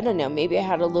was. I don't know. Maybe I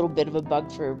had a little bit of a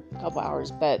bug for a couple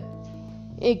hours. But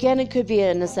again, it could be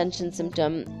an ascension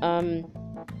symptom.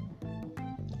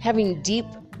 Having deep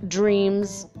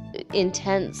dreams,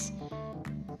 intense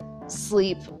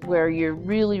sleep where you're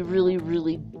really, really,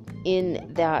 really in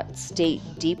that state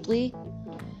deeply.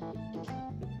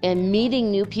 and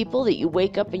meeting new people that you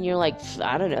wake up and you're like,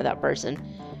 I don't know that person.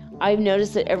 I've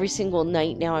noticed that every single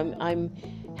night now I'm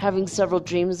having several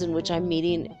dreams in which I'm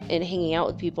meeting and hanging out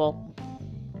with people,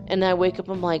 and I wake up,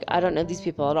 I'm like, I don't know these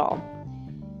people at all.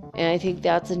 And I think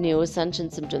that's a new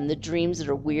ascension symptom, the dreams that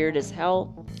are weird as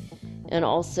hell, and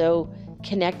also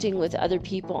connecting with other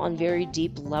people on very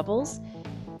deep levels.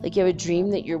 Like you have a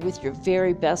dream that you're with your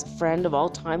very best friend of all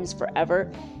times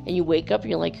forever, and you wake up and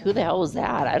you're like, who the hell was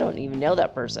that? I don't even know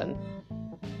that person.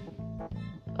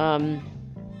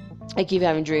 I keep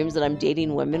having dreams that I'm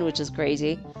dating women, which is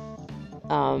crazy.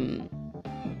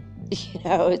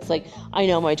 It's like, I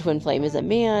know my twin flame is a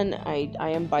man. I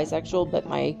am bisexual, but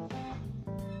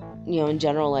in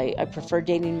general, I prefer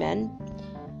dating men.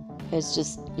 It's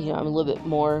just, I'm a little bit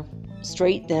more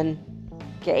straight than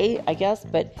gay, I guess,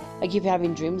 but I keep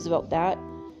having dreams about that.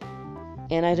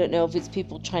 And I don't know if it's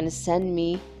people trying to send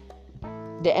me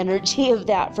the energy of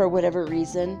that for whatever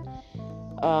reason.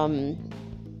 I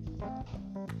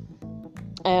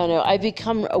don't know. I've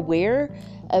become aware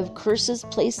of curses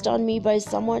placed on me by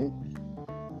someone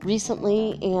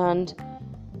recently, and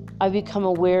I've become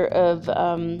aware of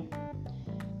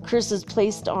curses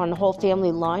placed on whole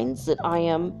family lines that I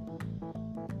am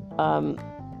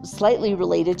slightly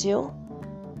related to.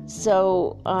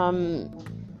 So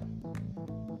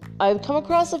I've come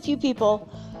across a few people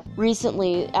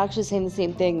recently actually saying the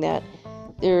same thing, that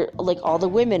they're like all the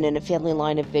women in a family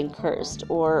line have been cursed,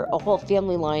 or a whole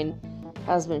family line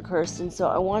has been cursed. And so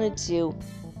I wanted to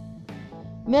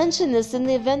mention this in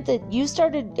the event that you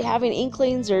started having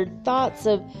inklings or thoughts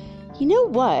of, you know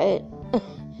what,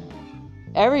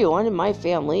 everyone in my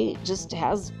family just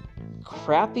has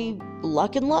crappy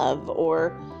luck and love,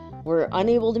 or we're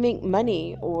unable to make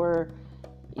money, or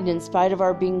in spite of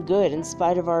our being good, in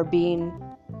spite of our being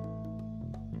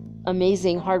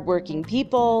amazing, hardworking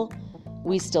people,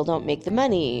 we still don't make the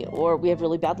money, or we have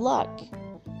really bad luck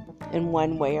in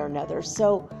one way or another.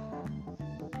 So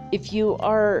if you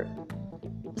are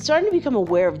starting to become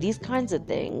aware of these kinds of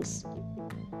things,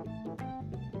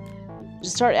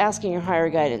 just start asking your higher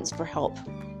guidance for help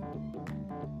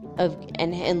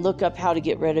and look up how to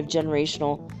get rid of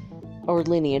generational or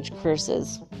lineage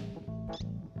curses.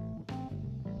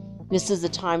 This is the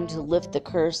time to lift the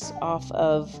curse off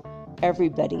of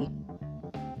everybody,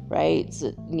 right?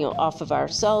 So, off of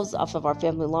ourselves, off of our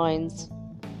family lines.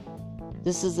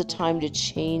 This is the time to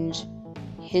change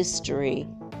history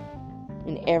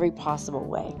in every possible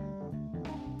way.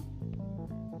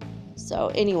 So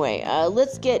anyway,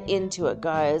 let's get into it,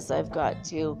 guys. I've got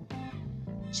to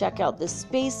check out the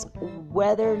space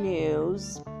weather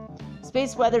news,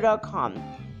 spaceweather.com.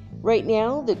 Right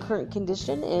now, the current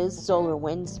condition is solar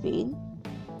wind speed,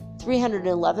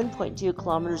 311.2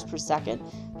 kilometers per second.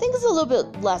 I think it's a little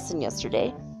bit less than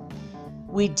yesterday.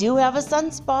 We do have a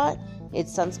sunspot.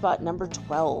 It's sunspot number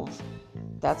 12.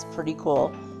 That's pretty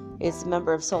cool. It's a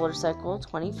member of solar cycle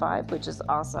 25, which is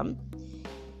awesome.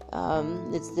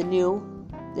 It's the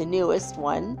newest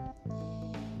one.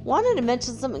 Wanted to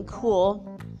mention something cool.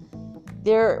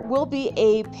 There will be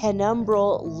a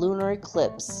penumbral lunar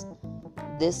eclipse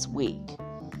this week.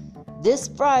 This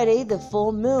Friday, the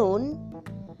full moon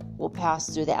will pass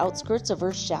through the outskirts of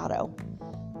Earth's shadow,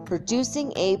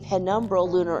 producing a penumbral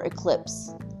lunar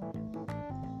eclipse.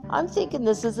 I'm thinking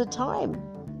this is a time,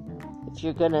 if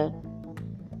you're going to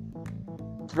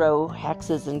throw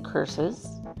hexes and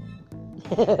curses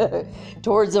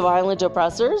towards the violent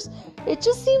oppressors, it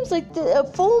just seems like a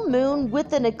full moon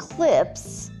with an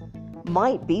eclipse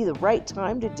might be the right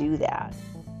time to do that.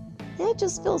 It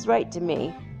just feels right to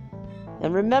me.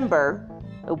 And remember,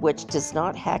 a witch does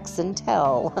not hex and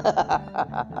tell.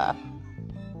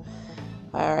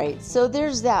 All right, so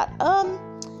there's that.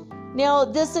 Now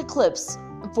this eclipse,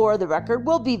 for the record,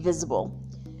 will be visible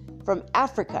from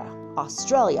Africa,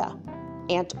 Australia,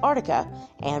 Antarctica,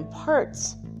 and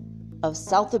parts of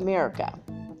South America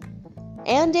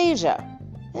and Asia.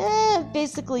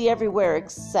 Basically everywhere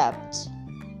except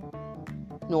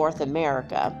North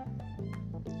America.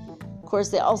 Of course,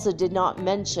 they also did not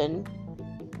mention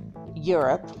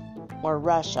Europe or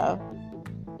Russia.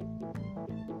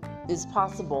 It's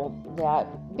possible that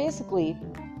basically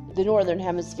the Northern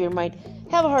Hemisphere might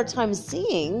have a hard time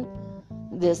seeing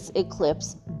this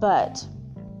eclipse, but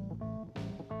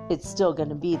it's still going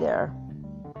to be there.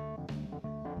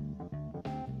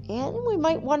 And we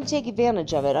might want to take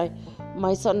advantage of it.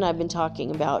 My son and I have been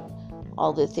talking about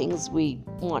all the things we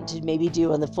want to maybe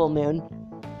do on the full moon.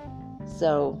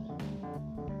 So,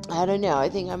 I don't know. I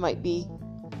think I might be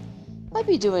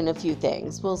doing a few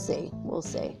things. We'll see.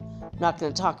 I'm not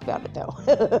going to talk about it,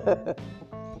 though.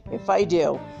 If I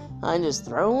do. I'm just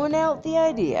throwing out the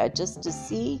idea just to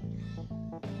see,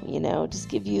 just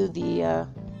give you the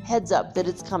heads up that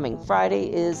it's coming.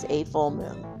 Friday is a full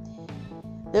moon.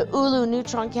 The Oulu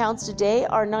neutron counts today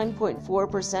are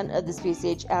 9.4% of the space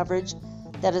age average.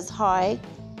 That is high.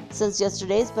 Since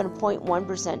yesterday, it's been a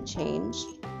 0.1% change,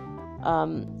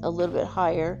 a little bit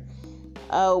higher.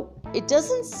 It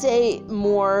doesn't say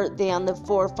more than the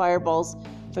 4 fireballs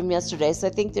from yesterday, so I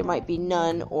think there might be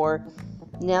none, or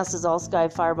NASA's All-Sky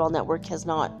Fireball Network has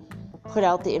not put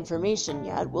out the information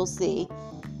yet. We'll see.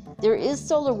 There is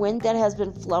solar wind that has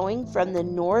been flowing from the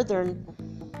northern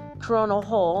coronal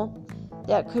hole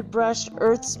that could brush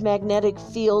Earth's magnetic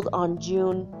field on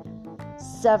June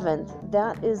 7th.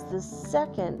 That is the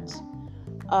second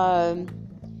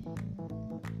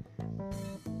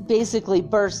basically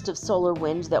burst of solar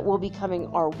wind that will be coming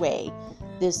our way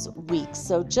this week.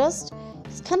 So it's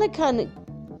kind of going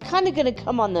to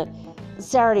come on the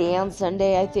Saturday and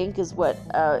Sunday, I think, is what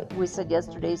we said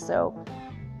yesterday. So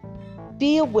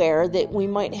be aware that we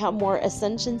might have more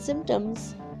ascension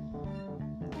symptoms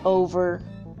over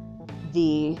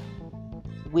the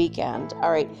weekend.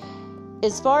 All right.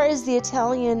 As far as the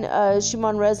Italian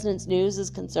Schumann resonance news is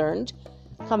concerned,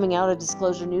 coming out of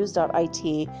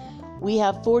disclosurenews.it, we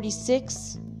have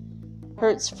 46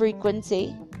 hertz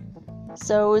frequency.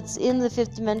 So it's in the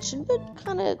 5th dimension, but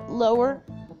kind of lower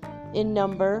in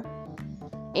number.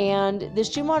 And the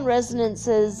Schumann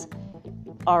resonances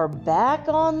are back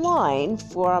online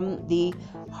from the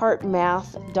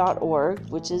heartmath.org,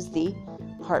 which is the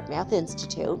HeartMath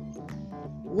Institute.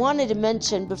 Wanted to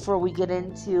mention before we get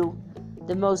into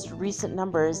the most recent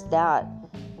numbers that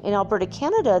in Alberta,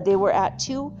 Canada, they were at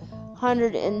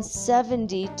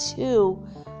 272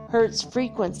 hertz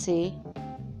frequency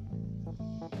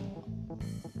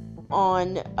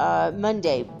on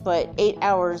Monday, but 8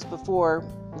 hours before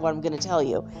what I'm going to tell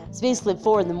you. It's basically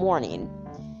 4 a.m.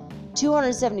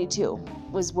 272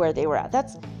 was where they were at.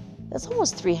 That's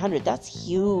almost 300. That's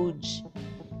huge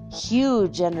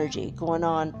energy going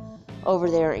on over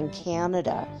there in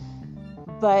Canada.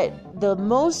 But the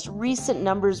most recent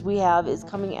numbers we have is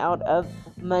coming out of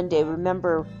Monday.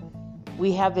 Remember,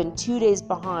 we have been 2 days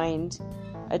behind.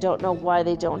 I don't know why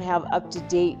they don't have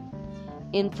up-to-date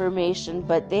information,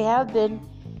 but they have been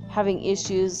having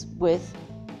issues with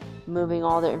moving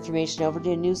all their information over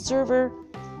to a new server.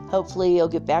 Hopefully you'll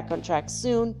get back on track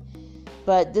soon.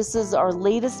 But this is our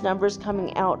latest numbers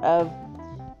coming out of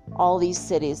all these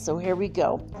cities. So here we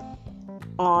go.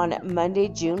 On Monday,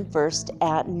 June 1st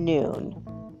at noon.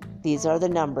 These are the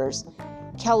numbers.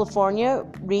 California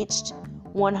reached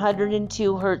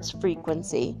 102 hertz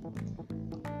frequency.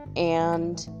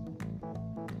 And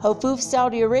Hofuf,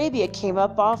 Saudi Arabia came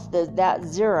up off that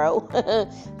zero.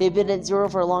 They've been at zero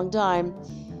for a long time.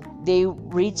 They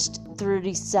reached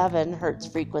 37 hertz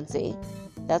frequency.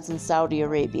 That's in Saudi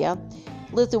Arabia.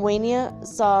 Lithuania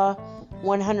saw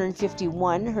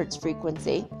 151 hertz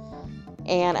frequency.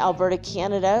 And Alberta,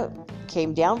 Canada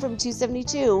came down from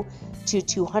 272 to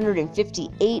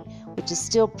 258, which is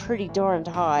still pretty darn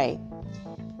high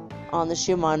on the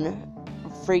Schumann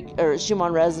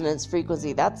resonance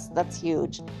frequency. That's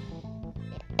huge.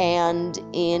 And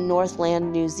in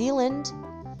Northland, New Zealand,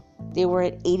 they were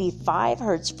at 85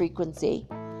 hertz frequency.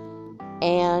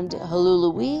 And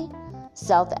Hulului,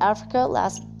 South Africa,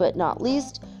 last but not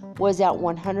least, was at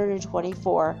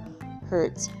 124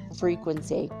 hertz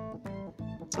frequency.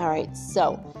 All right,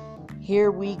 so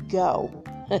here we go.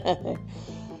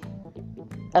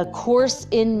 A Course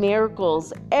in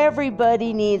Miracles.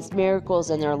 Everybody needs miracles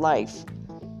in their life.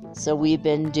 So we've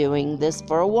been doing this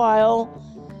for a while.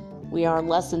 We are on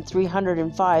lesson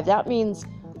 305. That means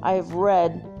I've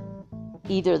read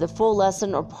either the full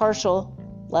lesson or partial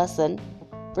lesson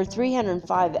for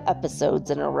 305 episodes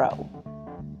in a row.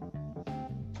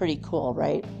 Pretty cool,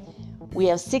 right? We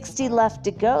have 60 left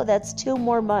to go. That's 2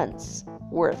 more months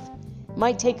worth.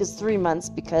 Might take us 3 months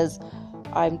because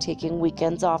I'm taking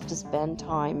weekends off to spend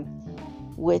time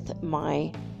with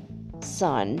my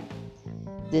son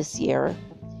this year.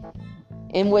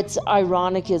 And what's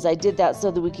ironic is I did that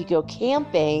so that we could go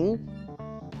camping,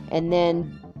 and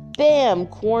then bam,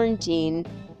 quarantine.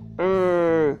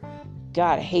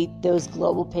 God, I hate those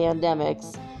global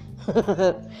pandemics.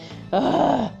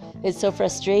 It's so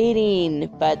frustrating,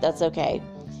 but that's okay.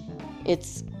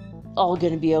 It's all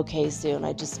going to be okay soon.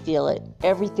 I just feel it.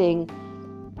 I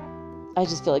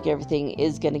just feel like everything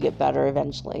is going to get better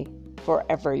eventually for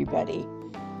everybody.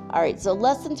 All right, so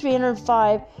lesson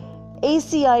 305,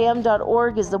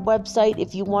 acim.org is the website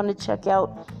if you want to check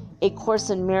out A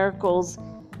Course in Miracles.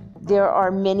 There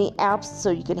are many apps so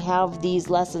you can have these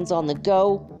lessons on the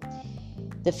go.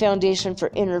 The Foundation for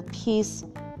Inner Peace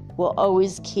will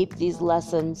always keep these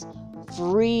lessons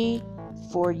free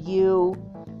for you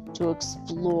to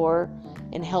explore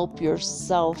and help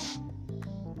yourself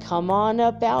come on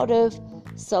up out of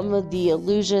some of the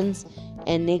illusions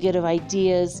and negative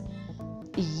ideas,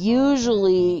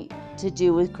 usually to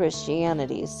do with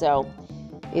Christianity. So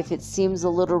if it seems a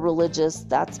little religious,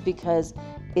 that's because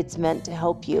it's meant to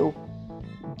help you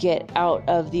get out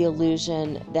of the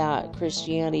illusion that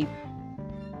Christianity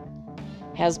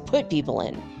has put people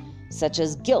in, such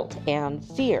as guilt and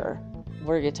fear.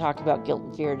 We're going to talk about guilt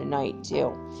and fear tonight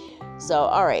too. So,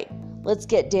 all right, let's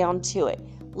get down to it.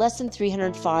 Lesson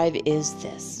 305 is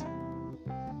this.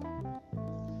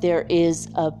 There is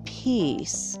a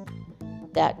peace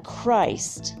that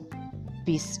Christ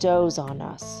bestows on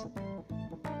us.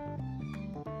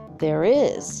 There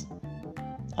is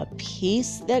a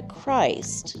peace that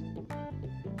Christ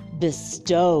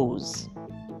bestows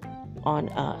on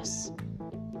us.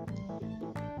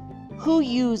 Who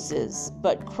uses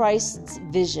but Christ's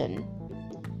vision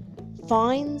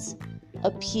finds a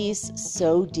peace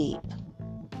so deep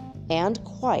and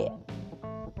quiet,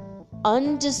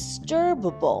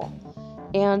 undisturbable,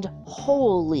 and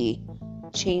wholly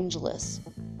changeless,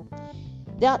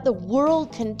 that the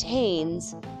world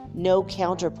contains no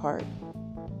counterpart.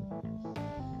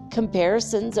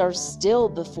 Comparisons are still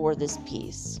before this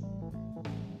peace.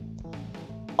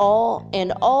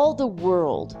 All the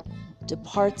world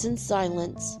departs in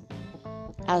silence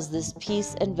as this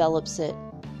peace envelops it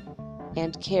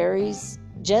and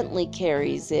gently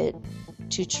carries it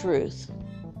to truth.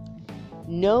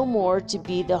 No more to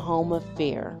be the home of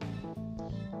fear,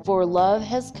 for love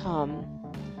has come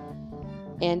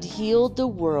and healed the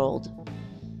world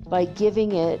by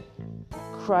giving it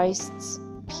Christ's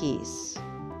peace.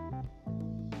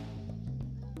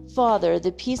 Father,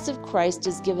 the peace of Christ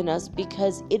is given us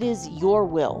because it is your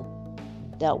will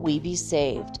that we be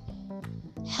saved.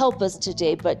 Help us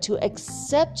today but to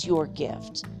accept your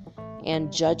gift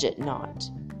and judge it not.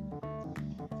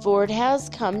 For it has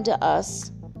come to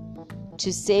us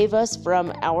to save us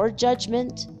from our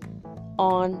judgment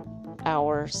on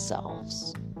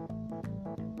ourselves.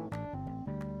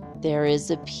 There is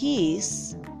a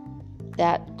peace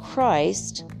that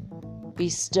Christ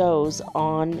bestows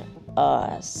on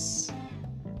us.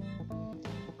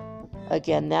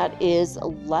 Again, that is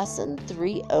lesson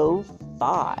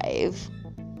 305.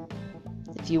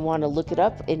 If you want to look it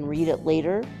up and read it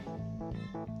later,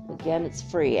 again, it's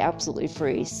free, absolutely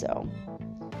free. So,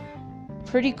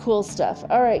 pretty cool stuff.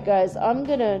 All right, guys, I'm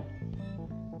going to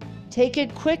take a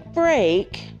quick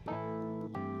break.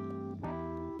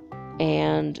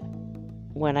 And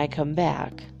when I come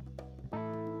back,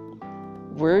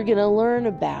 we're going to learn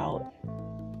about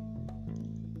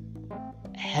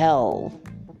hell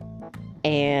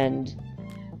and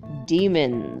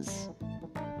demons.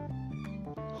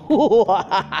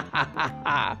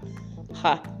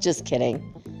 Just kidding.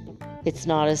 It's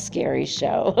not a scary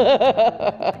show.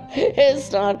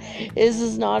 This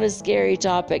is not a scary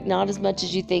topic, not as much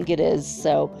as you think it is.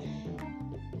 So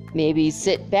maybe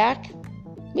sit back,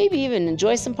 maybe even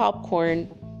enjoy some popcorn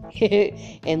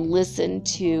and listen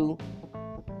to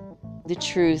the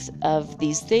truth of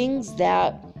these things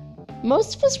that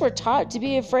most of us were taught to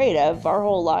be afraid of our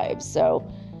whole lives. So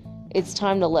it's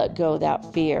time to let go of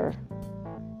that fear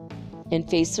and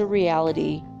face the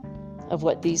reality of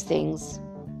what these things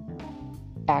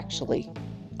actually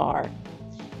are,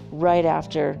 right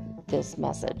after this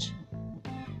message.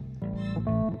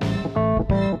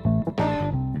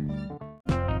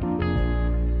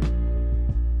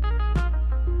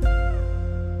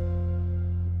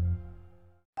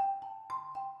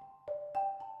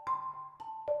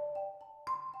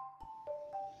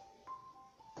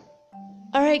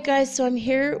 All right, guys, so I'm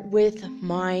here with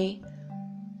my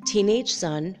teenage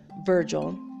son,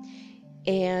 Virgil,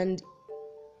 and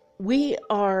we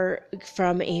are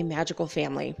from a magical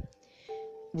family.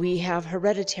 We have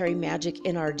hereditary magic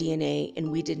in our DNA,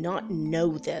 and we did not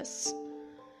know this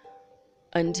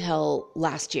until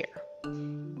last year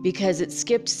because it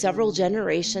skipped several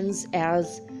generations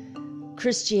as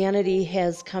Christianity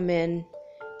has come in,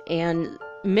 and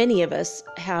many of us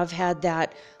have had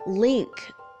that link.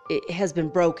 It has been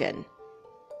broken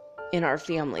in our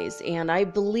families. And I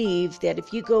believe that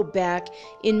if you go back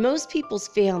in most people's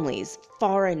families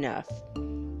far enough,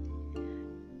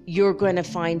 you're going to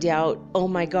find out, oh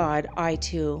my God, I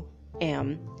too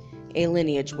am a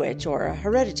lineage witch or a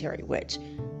hereditary witch,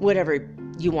 whatever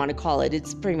you want to call it.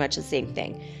 It's pretty much the same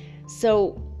thing.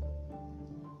 So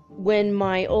when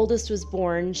my oldest was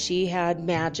born, she had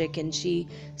magic, and she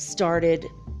started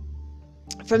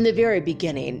from the very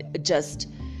beginning just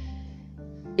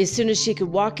as soon as she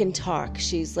could walk and talk,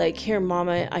 she's like, "Here,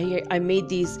 Mama, I made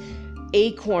these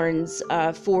acorns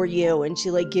for you." And she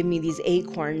give me these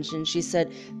acorns, and she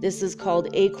said, "This is called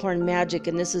acorn magic,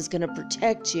 and this is going to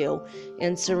protect you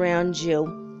and surround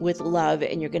you with love,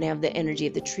 and you're going to have the energy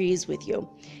of the trees with you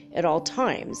at all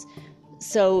times."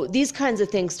 So these kinds of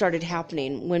things started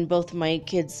happening when both my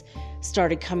kids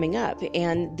started coming up,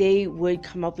 and they would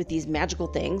come up with these magical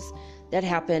things that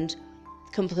happened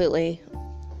completely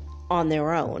on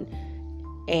their own.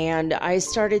 And I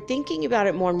started thinking about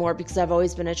it more and more because I've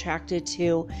always been attracted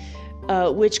to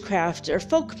witchcraft or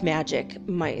folk magic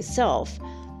myself.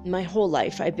 My whole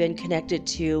life I've been connected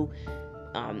to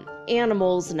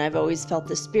animals, and I've always felt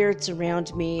the spirits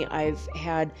around me. I've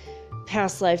had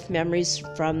past life memories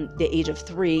from the age of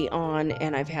 3 on,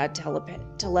 and I've had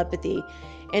telepathy,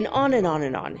 and on and on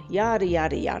and on, yada,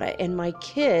 yada, yada. And my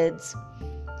kids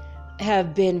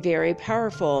have been very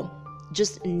powerful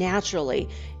just naturally.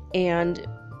 And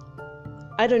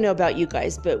I don't know about you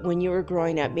guys, but when you were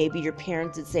growing up, maybe your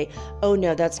parents would say, "Oh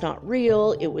no, that's not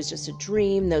real. It was just a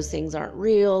dream. Those things aren't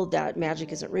real. That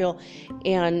magic isn't real."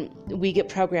 And we get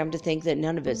programmed to think that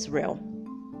none of it's real.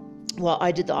 Well,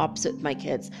 I did the opposite with my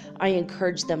kids. I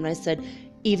encouraged them, and I said,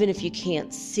 even if you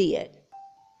can't see it,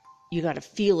 you got to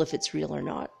feel if it's real or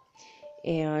not.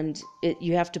 And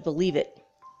you have to believe it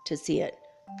to see it,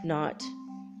 not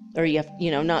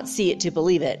see it to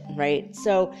believe it, right?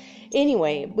 So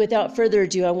anyway, without further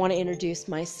ado, I want to introduce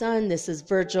my son. This is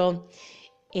Virgil,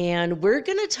 and we're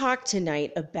going to talk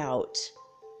tonight about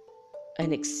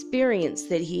an experience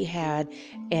that he had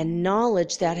and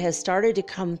knowledge that has started to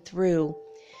come through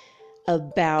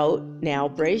about, now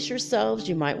brace yourselves,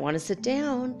 you might want to sit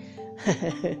down,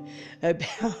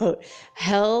 about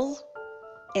hell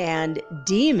and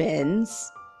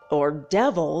demons or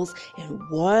devils, and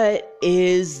what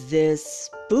is this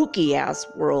spooky ass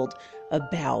world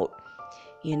about?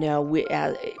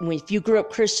 If you grew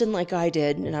up Christian like I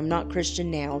did, and I'm not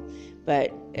Christian now,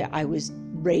 but I was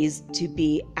raised to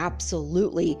be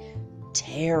absolutely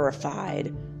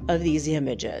terrified of these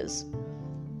images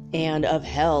and of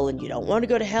hell, and you don't want to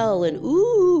go to hell, and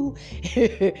ooh.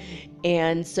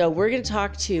 And so we're going to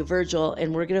talk to Virgil,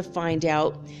 and we're going to find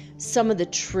out some of the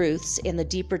truths and the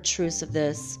deeper truths of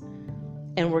this,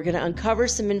 and we're going to uncover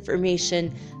some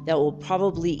information that will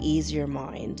probably ease your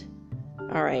mind.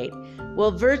 All right.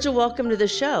 Well, Virgil, welcome to the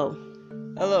show.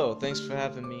 Hello, thanks for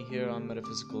having me here on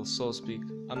Metaphysical Soul Speak.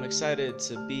 I'm excited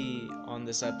to be on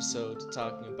this episode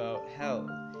talking about hell,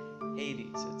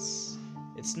 Hades.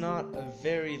 It's not a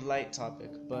very light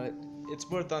topic, but it's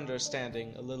worth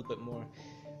understanding a little bit more.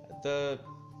 The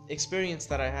experience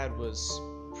that I had was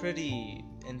pretty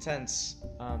intense.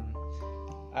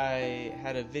 I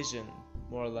had a vision,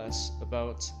 more or less,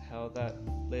 about hell that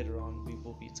later on we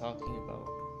will be talking about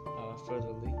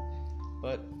furtherly.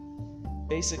 But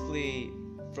basically,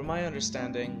 from my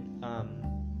understanding,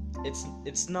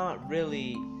 it's not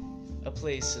really a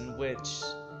place in which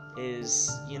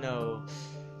is,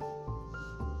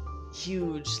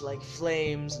 huge like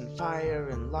flames and fire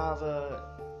and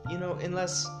lava,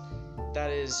 unless that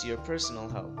is your personal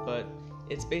hell. But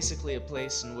it's basically a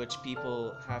place in which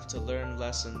people have to learn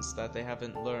lessons that they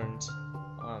haven't learned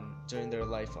during their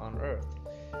life on Earth.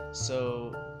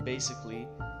 So basically,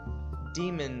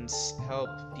 demons help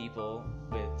people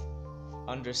with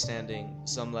understanding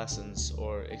some lessons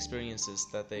or experiences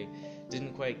that they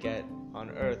didn't quite get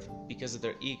on Earth because of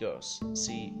their egos.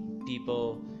 See,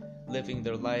 people living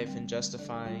their life and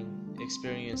justifying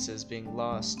experiences being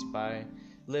lost by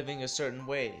living a certain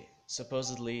way,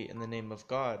 supposedly in the name of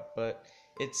God, but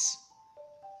it's,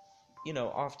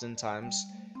 oftentimes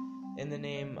in the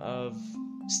name of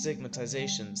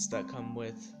stigmatizations that come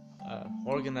with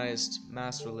organized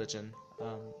mass religion,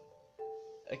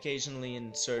 occasionally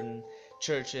in certain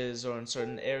churches or in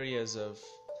certain areas of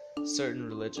certain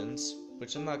religions,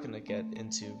 which I'm not going to get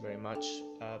into very much,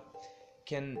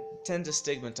 can tend to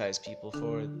stigmatize people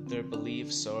for their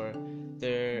beliefs or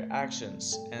their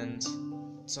actions. And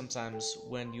sometimes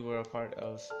when you are a part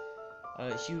of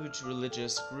a huge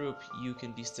religious group, you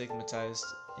can be stigmatized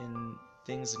in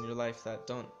things in your life that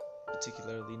don't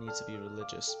particularly need to be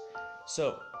religious.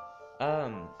 So,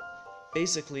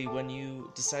 basically, when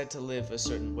you decide to live a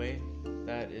certain way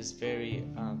that is very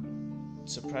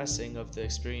suppressing of the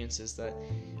experiences that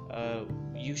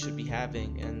you should be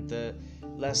having and the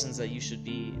lessons that you should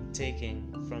be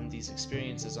taking from these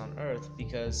experiences on Earth,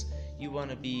 because you want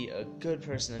to be a good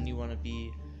person and you want to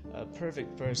be a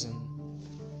perfect person,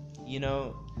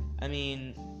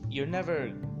 you're never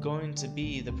going to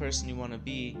be the person you want to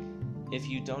be if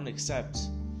you don't accept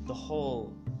the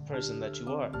whole person that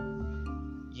you are.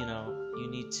 You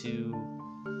need to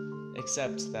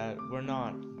accept that we're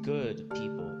not good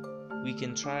people. We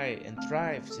can try and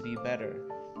thrive to be better,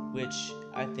 which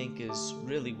I think is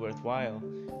really worthwhile,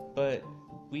 but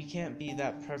we can't be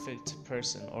that perfect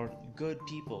person or good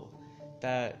people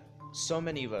that so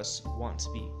many of us want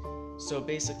to be. So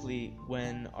basically,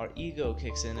 when our ego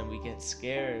kicks in and we get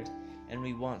scared and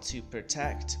we want to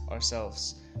protect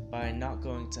ourselves by not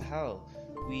going to hell,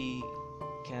 we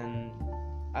can,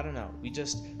 we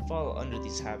just fall under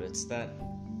these habits that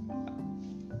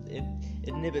it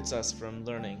inhibits us from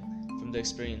learning from the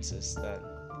experiences that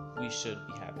we should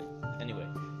be having. Anyway,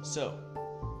 so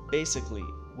basically,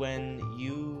 when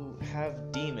you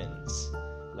have demons,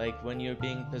 like when you're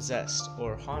being possessed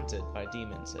or haunted by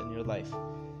demons in your life,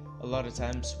 a lot of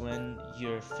times when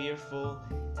you're fearful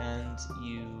and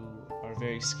you are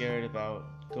very scared about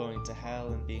going to hell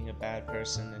and being a bad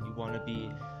person, and you want to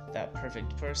be that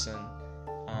perfect person,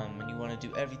 and you want to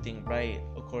do everything right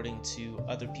according to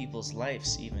other people's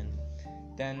lives even,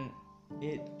 then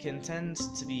it can tend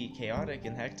to be chaotic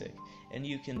and hectic, and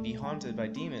you can be haunted by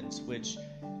demons, which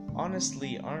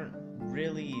honestly aren't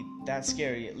really that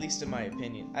scary, at least in my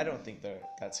opinion. I don't think they're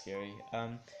that scary,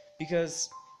 because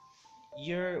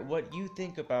what you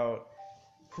think about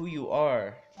who you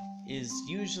are is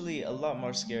usually a lot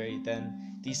more scary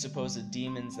than these supposed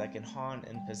demons that can haunt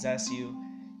and possess you.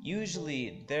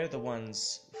 Usually they're the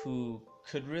ones who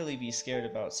could really be scared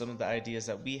about some of the ideas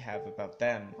that we have about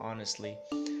them, honestly.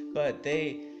 But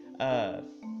they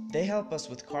help us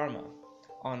with karma,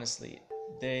 honestly.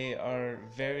 They are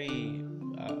very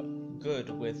good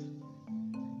with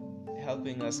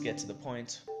helping us get to the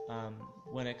point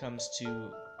when it comes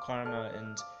to karma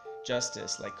and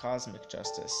justice, like cosmic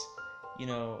justice.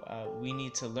 We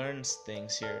need to learn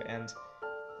things here, and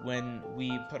when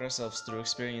we put ourselves through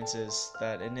experiences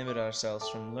that inhibit ourselves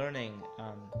from learning,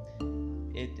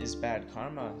 it is bad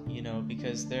karma,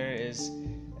 because there is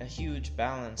a huge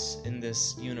balance in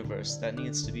this universe that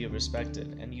needs to be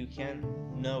respected, and you can't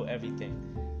know everything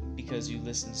because you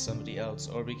listen to somebody else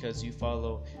or because you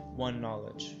follow one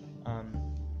knowledge,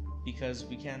 because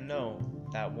we can't know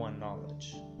that one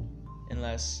knowledge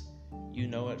unless you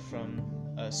know it from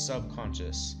a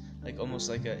subconscious, like almost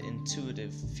like an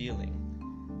intuitive feeling.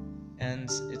 And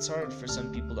it's hard for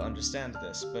some people to understand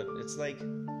this, but it's like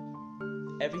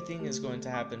everything is going to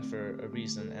happen for a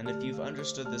reason, and if you've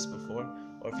understood this before,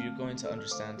 or if you're going to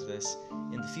understand this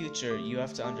in the future, you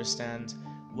have to understand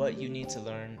what you need to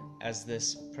learn as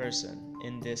this person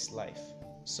in this life.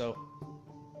 So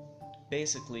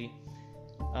basically,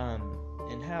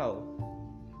 in hell,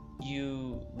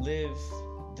 you live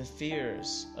the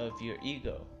fears of your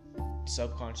ego,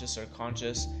 subconscious or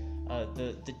conscious.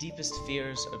 The deepest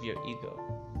fears of your ego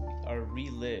are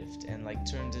relived and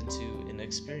turned into an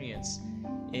experience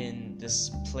in this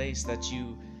place that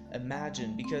you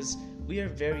imagine, because we are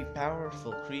very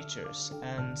powerful creatures,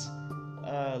 and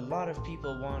a lot of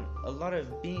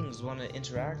beings want to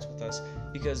interact with us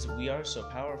because we are so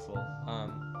powerful,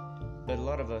 but a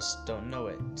lot of us don't know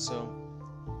it. So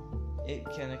it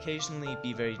can occasionally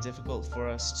be very difficult for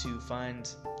us to find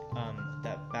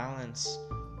that balance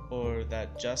or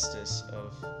that justice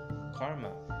of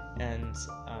karma, and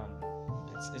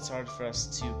it's hard for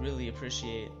us to really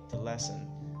appreciate the lesson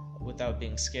without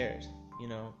being scared,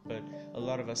 but a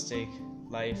lot of us take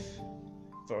life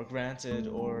for granted,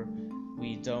 or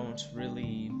we don't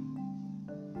really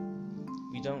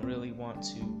want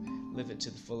to live it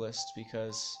to the fullest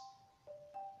because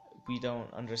we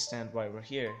don't understand why we're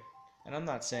here. And I'm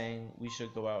not saying we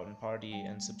should go out and party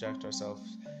and subject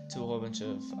ourselves to a whole bunch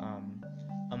of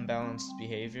unbalanced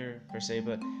behavior per se,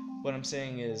 but what I'm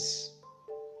saying is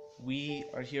we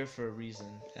are here for a reason,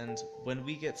 and when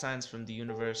we get signs from the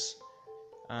universe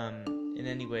in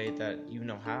any way that you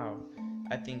know how,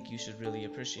 I think you should really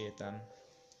appreciate them.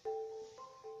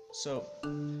 So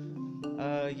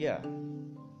yeah,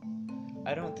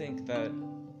 I don't think that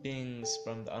beings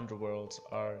from the underworld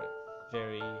are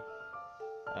very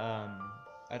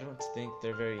I don't think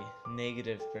they're very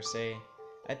negative per se.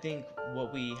 I think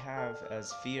what we have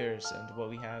as fears and what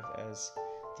we have as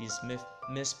these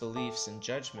misbeliefs and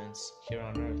judgments here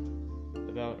on Earth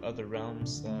about other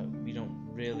realms that we don't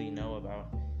really know about,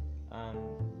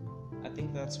 I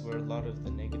think that's where a lot of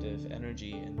the negative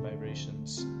energy and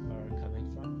vibrations are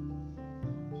coming from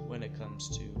when it comes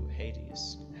to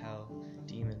Hades, hell,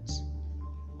 demons.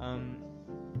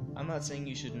 I'm not saying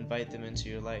you should invite them into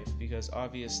your life, because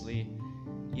obviously,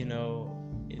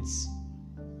 it's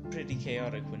pretty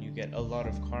chaotic when you get a lot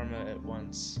of karma at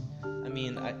once. I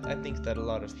mean, I think that a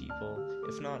lot of people,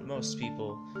 if not most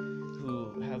people,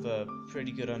 who have a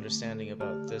pretty good understanding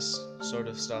about this sort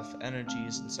of stuff,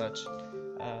 energies and such,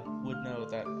 would know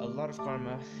that a lot of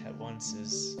karma at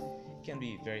once can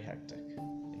be very hectic,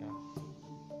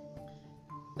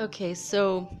 Okay,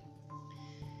 so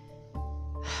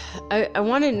I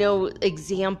want to know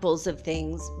examples of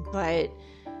things, but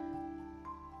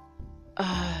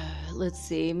let's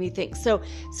see, let me think. So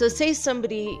say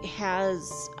somebody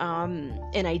has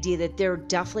an idea that they're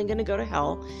definitely going to go to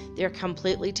hell. They're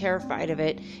completely terrified of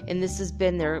it, and this has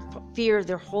been their fear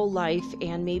their whole life,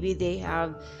 and maybe they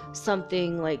have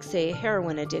something like, say, a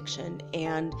heroin addiction,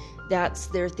 and that's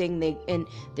their thing. And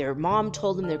their mom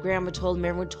told them, their grandma told them,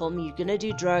 everyone told them, you're going to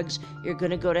do drugs, you're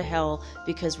going to go to hell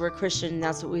because we're Christian, and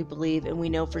that's what we believe, and we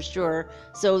know for sure.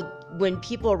 So when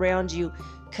people around you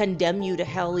condemn you to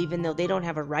hell, even though they don't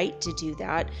have a right to do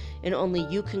that, and only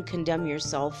you can condemn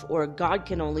yourself, or God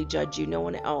can only judge you, no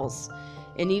one else.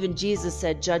 And even Jesus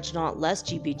said, judge not lest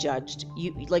ye be judged.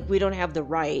 We don't have the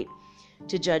right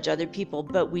to judge other people,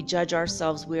 but we judge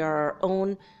ourselves. We are our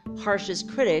own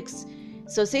harshest critics.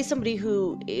 So say somebody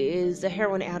who is a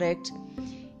heroin addict,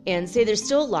 and say they're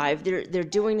still alive, they're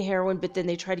doing heroin, but then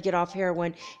they try to get off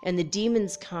heroin and the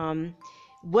demons come.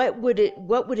 What would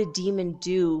a demon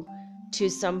do to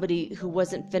somebody who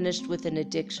wasn't finished with an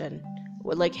addiction?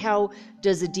 Like, how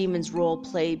does a demon's role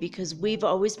play? Because we've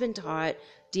always been taught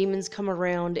demons come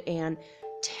around and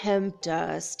tempt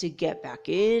us to get back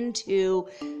into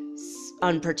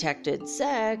unprotected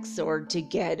sex, or to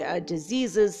get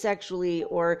diseases sexually,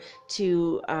 or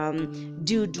to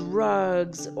do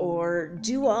drugs, or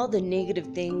do all the negative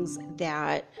things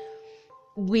that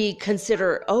we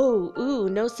consider,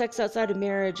 no sex outside of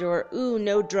marriage, or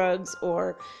no drugs,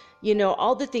 or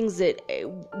all the things that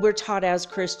we're taught as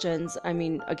Christians. I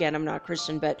mean, again, I'm not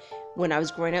Christian, but when I was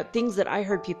growing up, things that I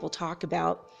heard people talk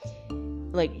about,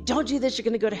 like, don't do this, you're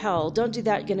going to go to hell. Don't do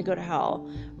that, you're going to go to hell,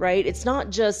 right? It's not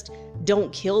just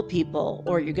don't kill people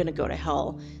or you're going to go to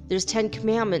hell. There's 10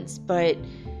 commandments, but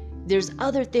there's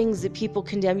other things that people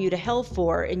condemn you to hell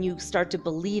for, and you start to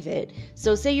believe it.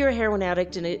 So say you're a heroin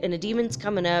addict and a demon's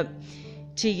coming up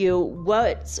to you.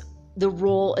 What's the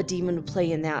role a demon would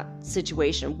play in that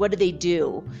situation? What do they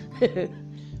do?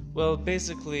 Well,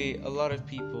 basically, a lot of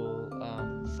people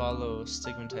follow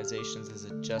stigmatizations as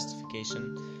a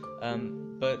justification,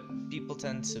 but people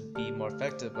tend to be more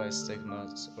affected by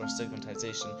stigmas or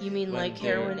stigmatization. You mean like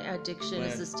heroin addiction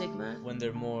is a stigma? When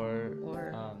they're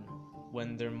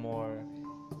more,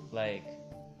 like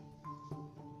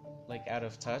out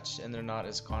of touch and they're not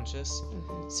as conscious.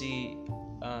 Mm-hmm. See,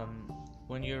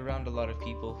 when you're around a lot of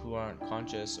people who aren't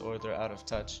conscious or they're out of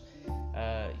touch,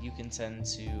 you can tend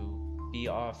to be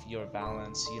off your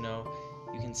balance.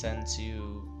 You can tend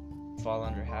to fall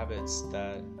under habits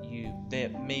that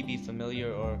may be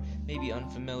familiar or maybe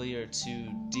unfamiliar to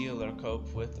deal or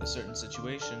cope with a certain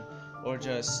situation, or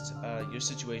just your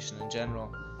situation in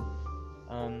general.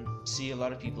 See, a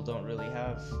lot of people don't really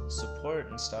have support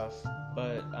and stuff,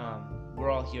 but we're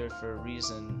all here for a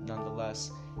reason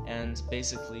nonetheless. And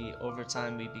basically, over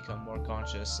time, we become more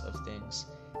conscious of things,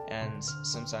 and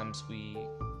sometimes we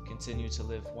continue to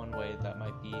live one way that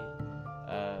might be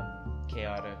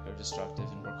chaotic or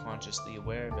destructive, and we're consciously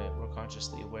aware of it. We're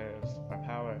consciously aware of our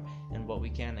power and what we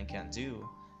can and can't do.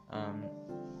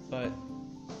 But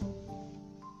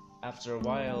after a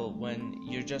while, when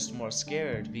you're just more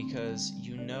scared because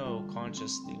you know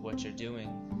consciously what you're doing,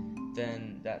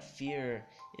 then that fear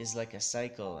is like a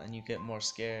cycle, and you get more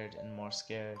scared and more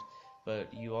scared.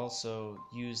 But you also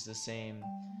use the same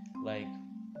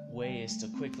ways to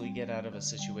quickly get out of a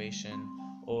situation,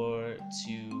 or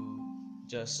to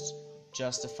just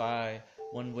justify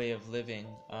one way of living,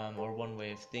 or one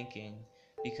way of thinking,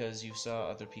 because you saw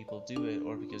other people do it,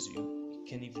 or because you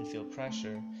can even feel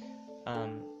pressure.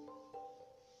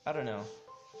 I don't know.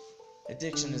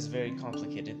 Addiction is a very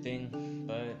complicated thing,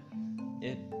 but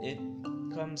it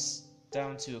comes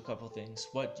down to a couple things.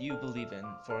 What you believe in,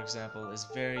 for example, is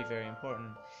very, very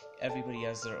important. Everybody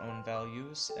has their own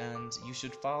values, and you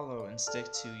should follow and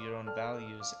stick to your own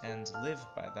values and live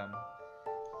by them,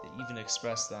 even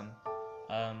express them,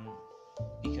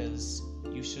 because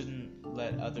you shouldn't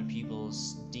let other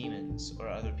people's demons or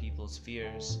other people's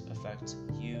fears affect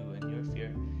you and your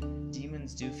fear.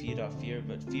 Demons do feed off fear,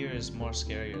 but fear is more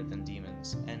scarier than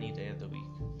demons any day of the week.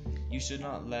 You should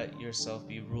not let yourself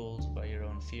be ruled by your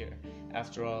own fear.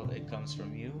 After all, it comes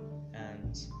from you,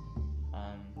 and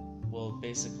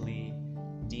basically,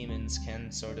 demons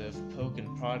can sort of poke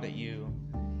and prod at you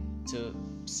to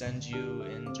send you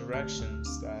in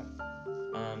directions that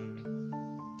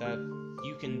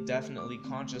you can definitely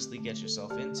consciously get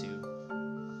yourself into.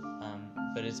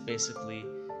 But it's basically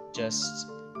just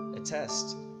a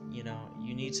test.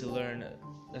 You need to learn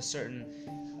a certain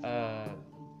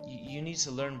you need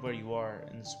to learn where you are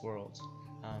in this world,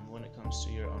 when it comes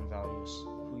to your own values,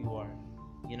 who you are.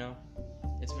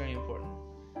 It's very important.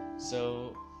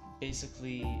 So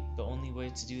basically, the only way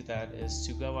to do that is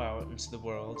to go out into the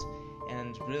world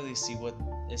and really see what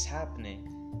is happening.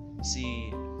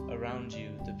 See around you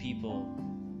the people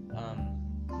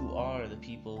who are the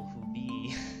people who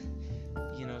be.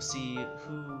 See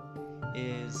who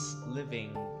is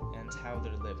living and how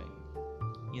they're living.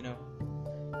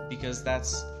 Because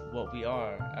that's what we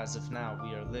are. As of now,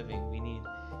 we are living. We need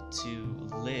to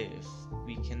live.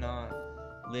 We cannot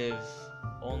live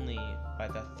only by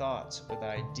the thought or the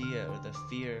idea or the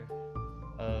fear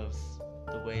of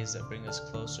the ways that bring us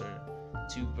closer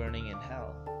to burning in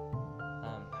hell.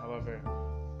 However,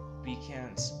 we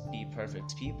can't be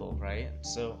perfect people, right?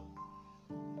 So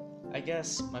I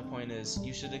guess my point is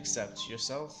you should accept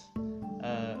yourself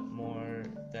more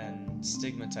than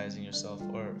stigmatizing yourself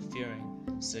or fearing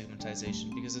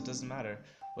stigmatization, because it doesn't matter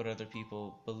what other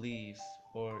people believe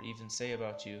or even say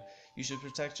about you. You should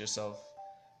protect yourself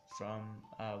from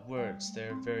words.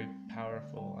 They're very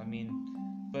powerful.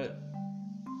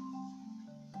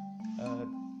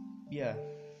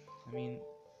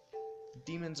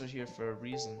 Demons are here for a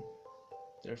reason.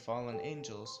 They're fallen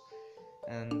angels,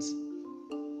 and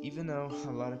even though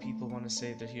a lot of people want to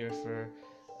say they're here for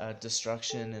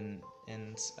destruction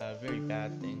and very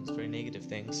bad things, very negative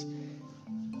things,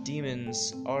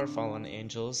 demons are fallen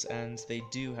angels, and they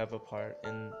do have a part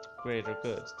in greater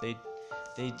good.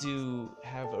 They do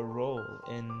have a role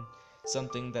in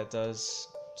something that does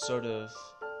sort of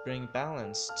bring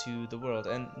balance to the world,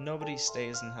 and nobody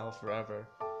stays in hell forever,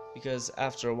 because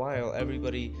after a while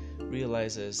everybody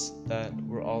realizes that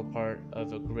we're all part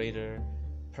of a greater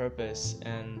purpose,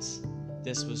 and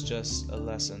this was just a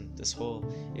lesson. This whole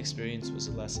experience was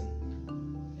a lesson,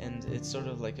 and it's sort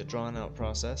of like a drawn out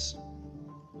process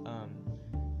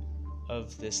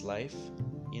of this life.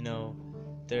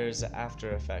 There's an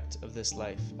after effect of this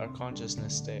life. Our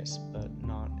consciousness stays, but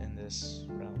not in this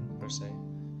realm per se,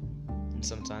 and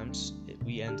sometimes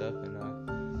we end up in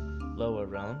a lower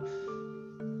realm,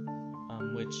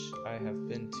 which I have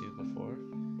been to before,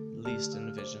 at least in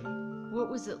a vision. What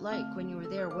was it like when you were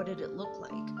there? What did it look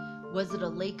like? Was it a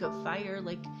lake of fire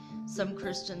like some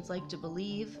Christians like to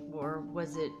believe, or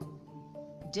was it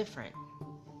different?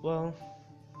 Well,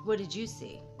 what did you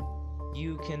see?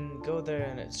 You can go there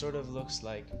and it sort of looks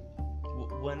like,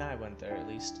 when I went there at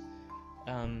least,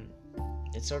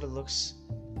 it sort of looks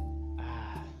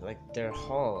like there are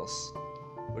halls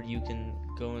where you can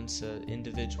go into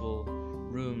individual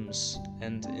rooms,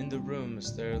 and in the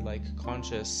rooms there are like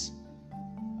conscious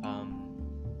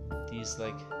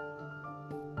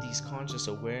these conscious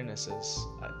awarenesses.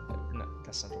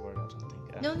 That's not a word, I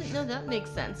don't think. No, that makes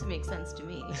sense. It makes sense to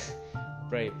me.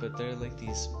 Right, but they're like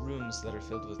these rooms that are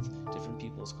filled with different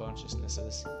people's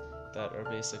consciousnesses that are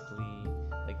basically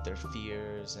like their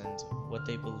fears and what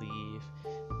they believe,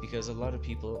 because a lot of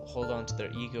people hold on to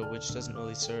their ego, which doesn't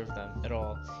really serve them at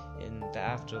all in the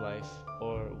afterlife,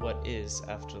 or what is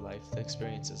afterlife, the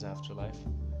experiences afterlife.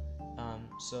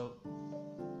 So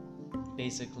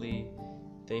basically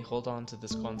they hold on to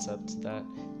this concept that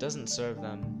doesn't serve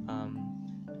them,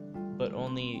 but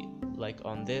only like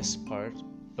on this part,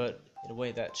 but in a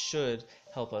way that should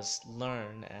help us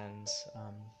learn and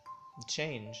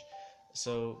change.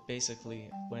 So basically,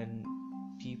 when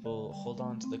people hold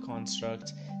on to the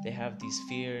construct, they have these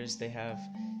fears, they have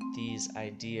these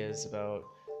ideas about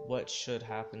what should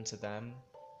happen to them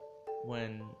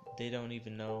when they don't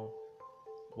even know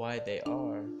why they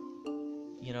are.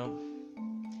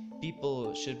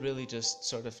 People should really just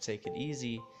sort of take it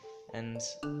easy, and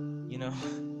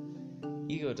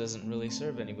ego doesn't really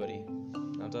serve anybody,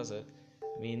 now does it?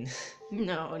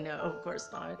 No, of course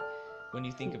not. When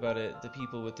you think about it, the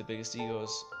people with the biggest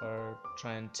egos are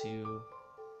trying to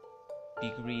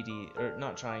be greedy, or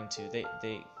not trying to,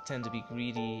 they tend to be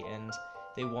greedy, and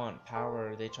they want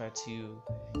power. They try to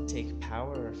take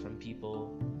power from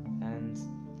people, and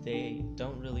they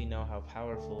don't really know how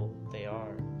powerful they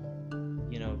are,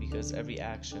 because every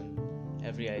action,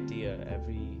 every idea,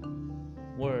 every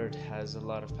word has a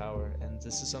lot of power. And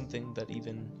this is something that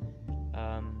even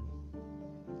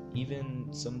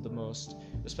some of the most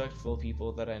respectful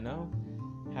people that I know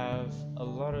have a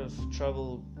lot of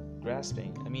trouble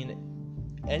grasping.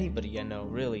 Anybody I know,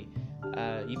 really,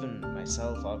 even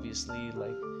myself, obviously,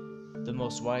 like the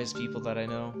most wise people that I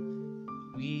know,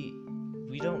 we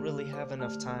don't really have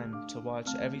enough time to watch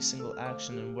every single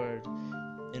action and word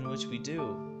in which we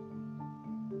do,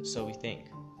 so we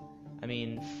think.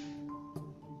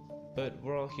 But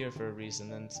we're all here for a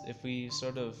reason, and if we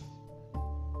sort of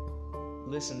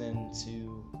listen in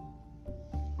to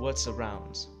what's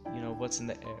around, what's in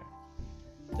the air,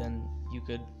 then you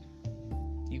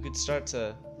could start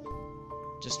to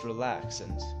just relax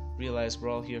and realize we're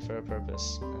all here for a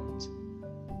purpose, and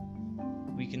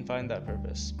we can find that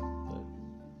purpose. But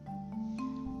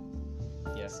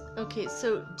yes. Okay,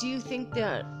 so do you think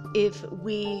that if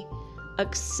we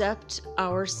accept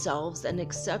ourselves in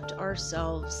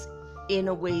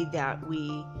a way that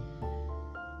we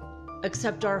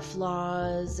accept our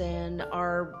flaws and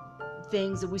our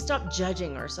things, and we stop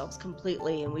judging ourselves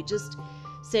completely, and we just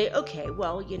say, okay,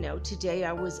 well, today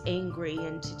I was angry,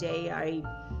 and today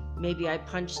maybe I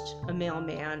punched a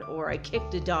mailman, or I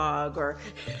kicked a dog, or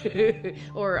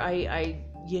or I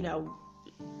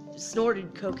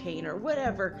snorted cocaine, or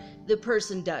whatever the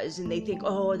person does, and they think,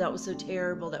 oh, that was so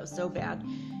terrible, that was so bad,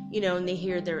 and they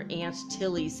hear their Aunt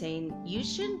Tilly saying, you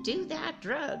shouldn't do that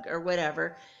drug, or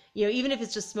whatever. Even if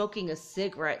it's just smoking a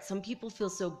cigarette, some people feel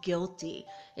so guilty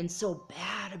and so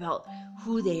bad about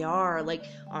who they are. Like,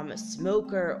 I'm a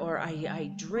smoker, or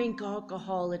I drink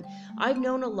alcohol. And I've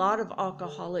known a lot of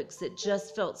alcoholics that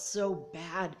just felt so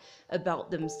bad about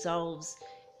themselves.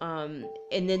 And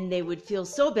then they would feel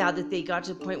so bad that they got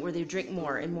to the point where they drink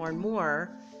more and more and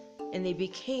more. And they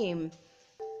became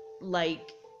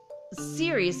like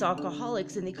serious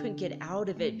alcoholics, and they couldn't get out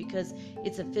of it because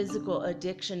it's a physical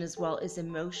addiction as well as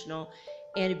emotional,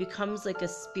 and it becomes like a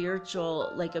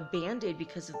spiritual, like a band-aid,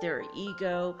 because of their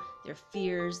ego, their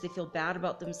fears. They feel bad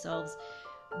about themselves.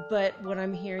 But what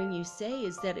I'm hearing you say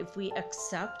is that if we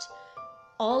accept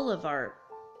all of our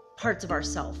parts of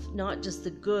ourself, not just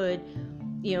the good,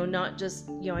 not just,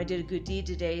 I did a good deed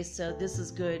today, so this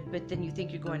is good, but then you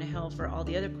think you're going to hell for all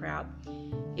the other crap.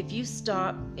 If you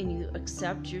stop and you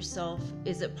accept yourself,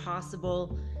 is it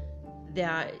possible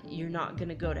that you're not going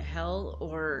to go to hell?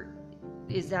 Or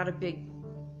is that a big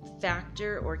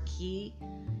factor or key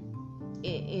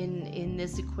in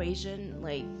this equation?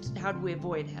 Like, how do we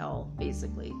avoid hell,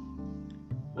 basically?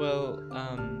 Well,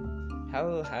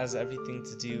 hell has everything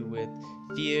to do with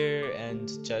fear and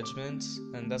judgment,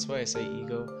 and that's why I say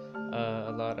ego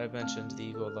a lot. I've mentioned the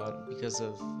ego a lot because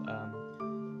of,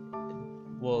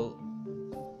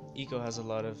 ego has a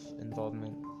lot of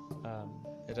involvement.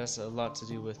 It has a lot to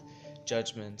do with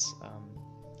judgment,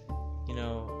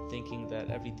 thinking that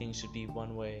everything should be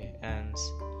one way, and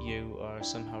you are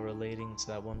somehow relating to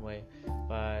that one way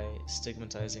by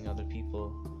stigmatizing other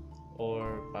people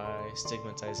or by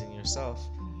stigmatizing yourself.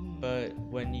 But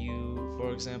when you,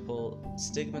 for example,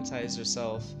 stigmatize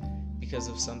yourself because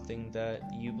of something that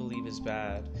you believe is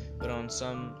bad, but on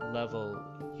some level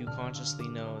you consciously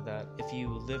know that if you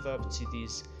live up to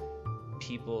these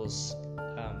people's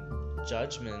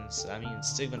judgments,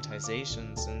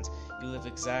 stigmatizations, and you live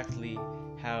exactly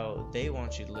how they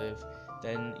want you to live,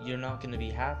 then you're not going to be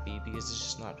happy because it's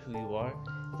just not who you are.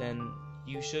 Then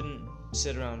you shouldn't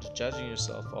sit around judging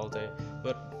yourself all day.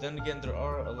 But then again, there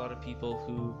are a lot of people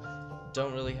who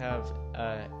don't really have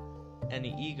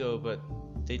any ego, but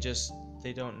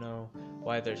they don't know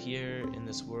why they're here in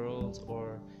this world,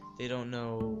 or they don't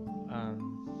know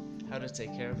how to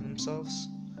take care of themselves.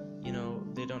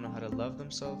 They don't know how to love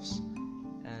themselves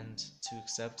and to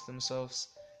accept themselves.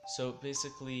 So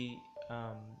basically,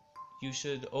 you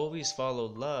should always follow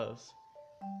love,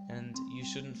 and you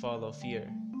shouldn't follow fear,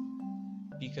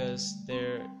 because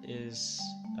there is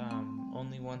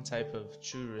only one type of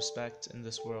true respect in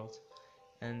this world,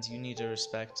 and you need to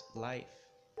respect life.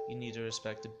 You need to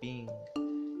respect being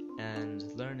and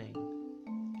learning,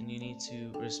 and you need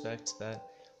to respect that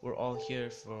we're all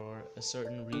here for a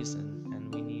certain reason,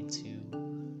 and we need to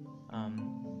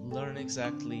learn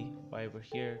exactly why we're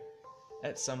here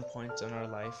at some point in our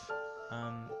life.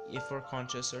 If we're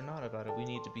conscious or not about it, we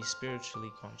need to be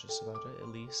spiritually conscious about it, at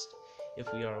least,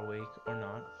 if we are awake or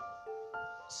not.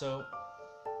 So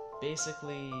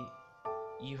basically,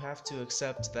 you have to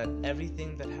accept that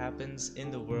everything that happens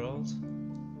in the world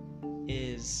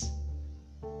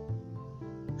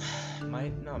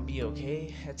might not be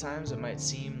okay at times. It might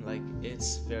seem like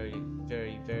it's very,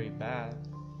 very, very bad,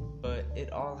 but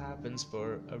it all happens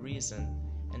for a reason.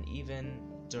 And even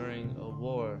during a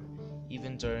war,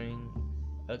 even during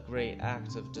a great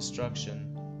act of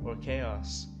destruction or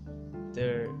chaos,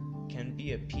 there can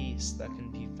be a peace that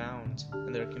can be found,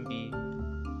 and there can be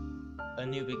a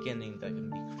new beginning that can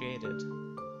be created.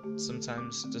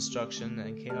 Sometimes destruction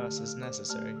and chaos is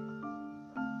necessary.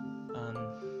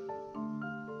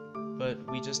 But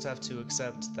we just have to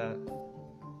accept that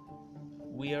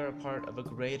we are a part of a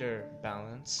greater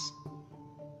balance,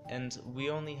 and we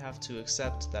only have to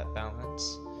accept that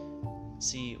balance.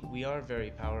 See, we are very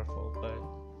powerful, but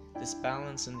this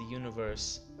balance in the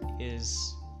universe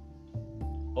is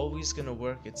always going to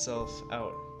work itself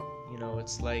out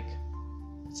It's like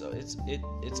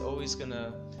it's always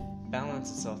gonna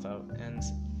balance itself out, and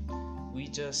we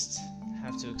just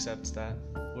have to accept that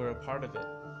we're a part of it,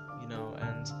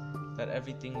 and that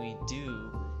everything we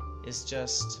do is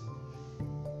just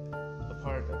a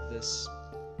part of this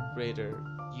greater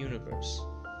universe,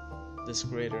 this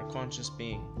greater conscious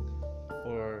being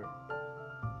or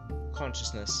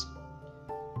consciousness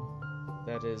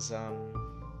that is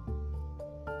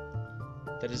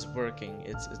working.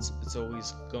 It's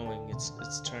always going.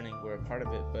 It's turning. We're a part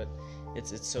of it, but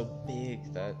it's so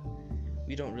big that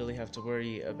we don't really have to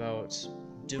worry about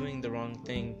doing the wrong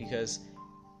thing, because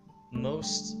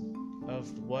most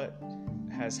of what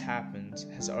has happened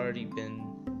has already been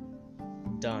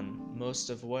done. Most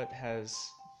of what has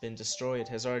been destroyed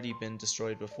has already been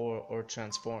destroyed before or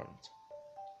transformed.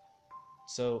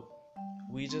 So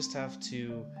we just have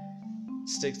to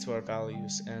stick to our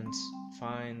values and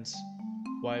find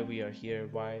why we are here,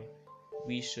 why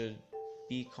we should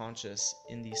be conscious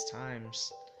in these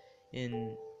times,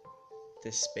 in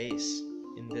this space,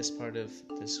 in this part of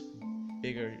this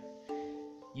bigger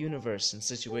universe and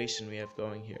situation we have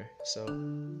going here. So,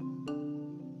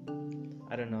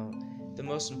 I don't know. The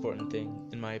most important thing,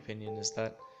 in my opinion, is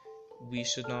that we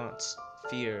should not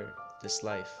fear this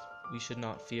life. We should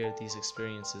not fear these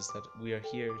experiences that we are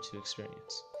here to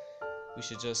experience. We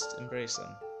should just embrace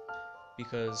them,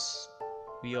 because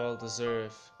we all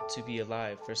deserve to be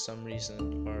alive for some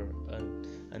reason or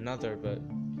another, but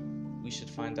we should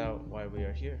find out why we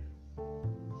are here.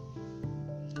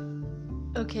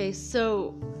 Okay,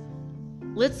 so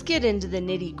let's get into the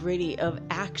nitty-gritty of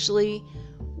actually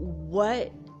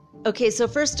what... Okay, so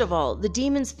first of all, the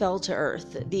demons fell to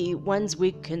earth. The ones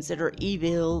we consider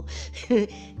evil,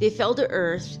 they fell to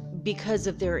earth because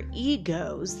of their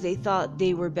egos. They thought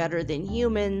they were better than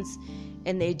humans,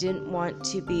 and they didn't want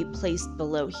to be placed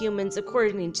below humans,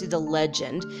 according to the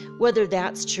legend. Whether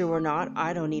that's true or not,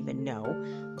 I don't even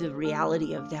know the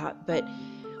reality of that, but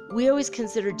we always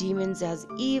consider demons as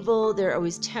evil. They're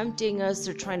always tempting us.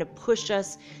 They're trying to push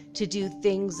us to do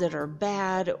things that are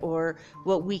bad or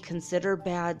what we consider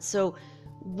bad. So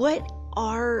what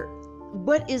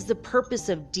is the purpose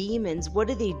of demons? What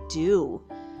do they do?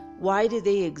 Why do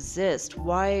they exist?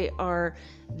 Why are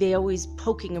they always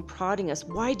poking and prodding us?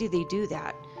 Why do they do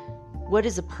that? What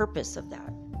is the purpose of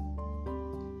that?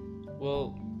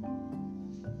 Well,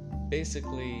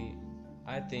 basically,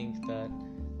 I think that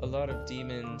a lot of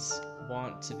demons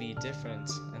want to be different,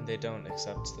 and they don't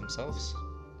accept themselves.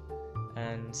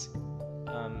 And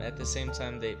at the same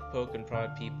time, they poke and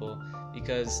prod people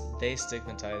because they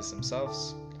stigmatize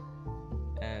themselves.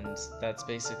 And that's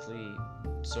basically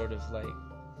sort of like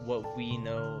what we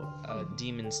know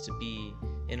demons to be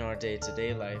in our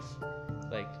day-to-day life,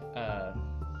 like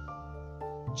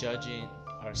judging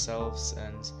ourselves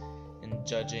and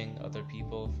judging other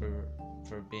people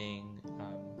for being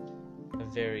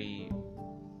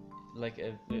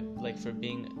for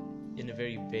being in a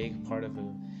very big part of a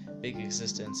big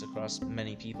existence across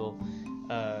many people.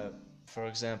 For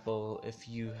example, if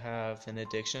you have an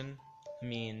addiction,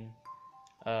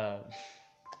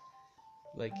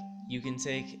 you can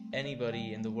take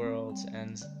anybody in the world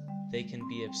and they can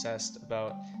be obsessed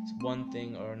about one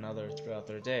thing or another throughout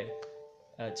their day,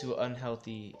 to an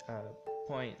unhealthy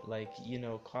point.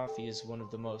 Coffee is one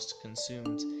of the most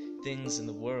consumed things in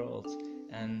the world,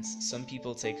 and some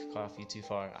people take coffee too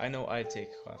far. I know I take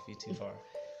coffee too far.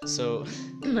 So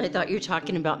I thought you were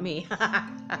talking about me. I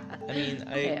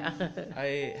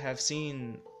have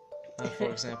seen, for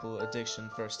example,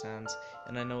 addiction firsthand,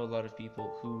 and I know a lot of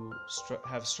people who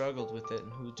have struggled with it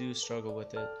and who do struggle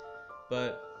with it.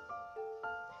 But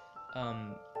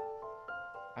I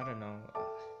don't know.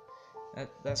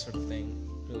 That sort of thing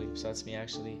really upsets me,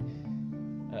 actually.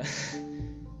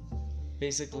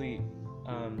 Basically,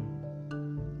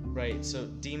 right, so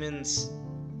demons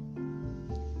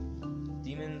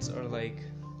are like,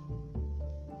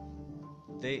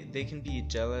 they can be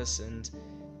jealous, and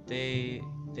they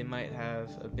might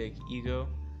have a big ego,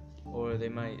 or they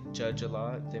might judge a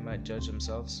lot, they might judge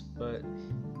themselves, but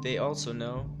they also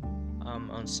know,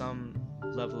 on some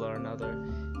level or another,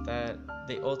 that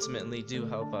they ultimately do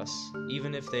help us,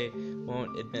 even if they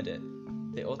won't admit it.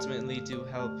 They ultimately do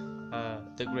help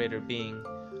the greater being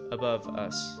above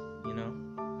us,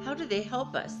 How do they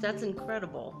help us? That's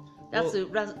incredible.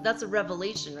 That's a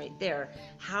revelation right there.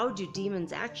 How do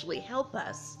demons actually help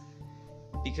us?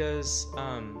 Because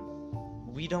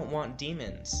we don't want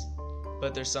demons,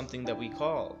 but there's something that we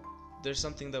call. There's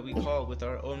something that we call with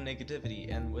our own negativity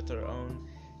and with our own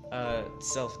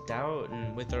self-doubt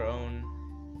and with our own...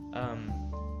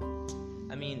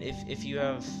 if you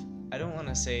have... I don't want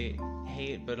to say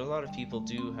hate, but a lot of people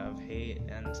do have hate,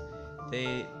 and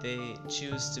they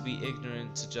choose to be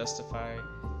ignorant to justify,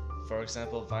 for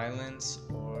example, violence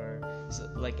or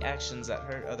like actions that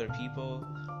hurt other people,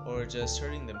 or just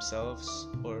hurting themselves,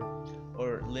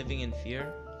 or living in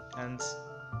fear. And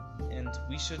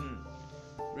we shouldn't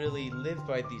really live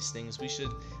by these things. We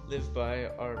should live by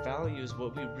our values,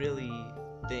 what we really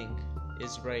think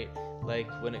is right, like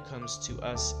when it comes to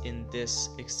us in this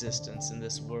existence, in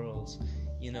this world,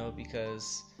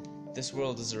 because this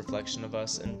world is a reflection of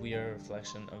us, and we are a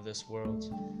reflection of this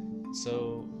world.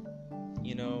 So,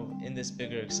 in this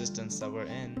bigger existence that we're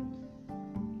in,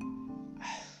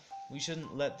 we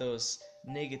shouldn't let those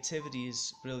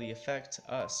negativities really affect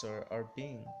us or our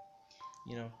being,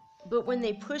 But when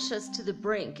they push us to the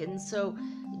brink, and so,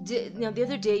 now the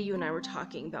other day you and I were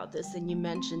talking about this, and you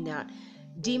mentioned that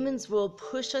demons will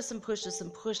push us and push us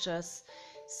and push us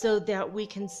so that we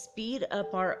can speed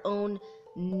up our own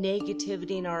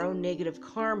negativity and our own negative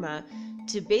karma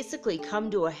to basically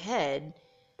come to a head,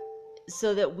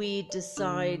 so that we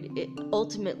decide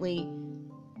ultimately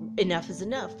enough is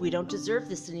enough. We don't deserve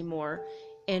this anymore,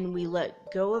 and we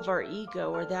let go of our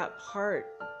ego or that part,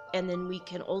 and then we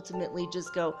can ultimately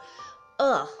just go,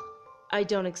 ugh, I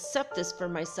don't accept this for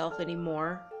myself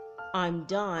anymore. I'm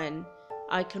done.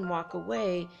 I can walk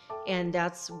away. And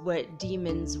that's what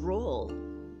demons' role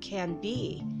can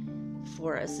be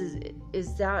for us.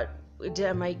 Is that,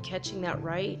 am I catching that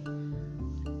right?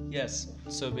 Yes.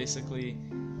 So basically,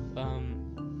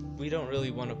 we don't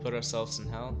really want to put ourselves in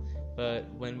hell, but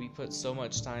when we put so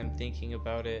much time thinking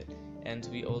about it, and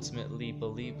we ultimately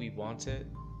believe we want it,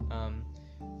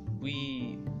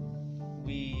 we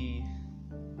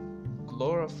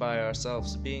glorify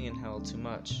ourselves being in hell too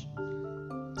much.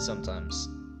 Sometimes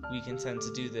we can tend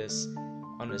to do this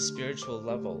on a spiritual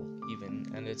level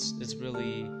even, and it's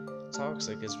really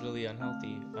toxic, it's really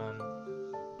unhealthy,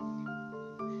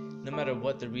 no matter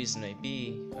what the reason may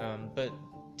be. But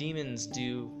demons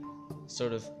do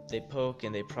sort of, they poke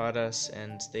and they prod us,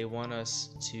 and they want us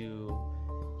to,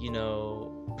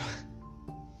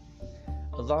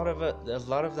 a lot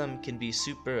of them can be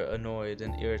super annoyed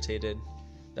and irritated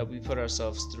that we put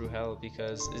ourselves through hell,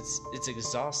 because it's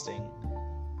exhausting.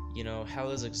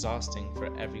 Hell is exhausting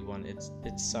for everyone.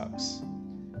 It sucks.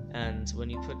 And when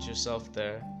you put yourself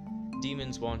there,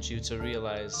 demons want you to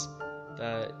realize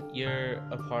that you're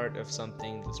a part of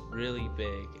something that's really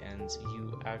big, and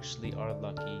you actually are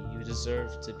lucky. You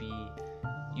deserved to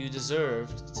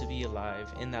be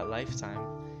alive in that lifetime,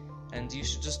 and you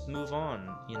should just move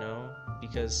on,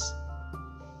 because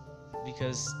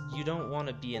you don't want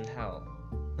to be in hell.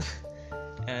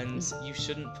 And you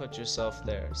shouldn't put yourself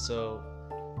there. So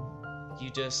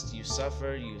you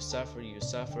suffer,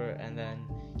 and then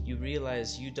you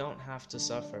realize you don't have to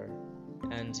suffer,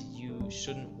 and you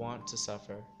shouldn't want to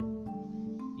suffer.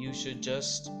 You should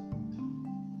just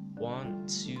want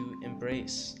to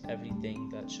embrace everything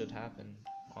that should happen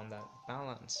on that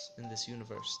balance in this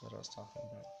universe that I was talking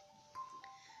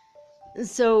about.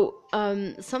 So,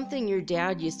 something your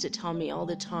dad used to tell me all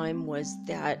the time was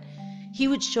that he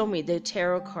would show me the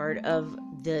tarot card of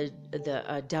the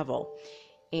devil,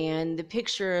 and the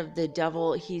picture of the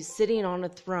devil, he's sitting on a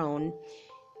throne,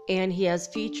 and he has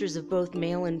features of both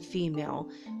male and female,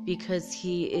 because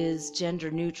he is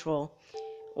gender neutral,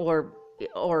 or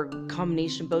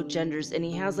combination both genders, and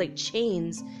he has like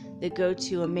chains that go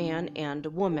to a man and a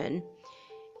woman.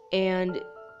 And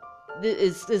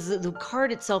the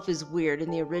card itself is weird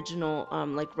in the original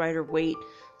like Rider-Waite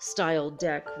style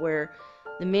deck, where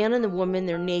the man and the woman,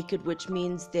 they're naked, which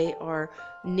means they are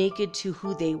naked to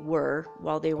who they were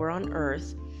while they were on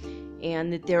Earth,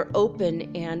 and that they're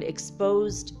open and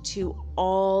exposed to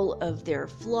all of their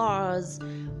flaws,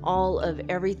 all of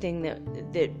everything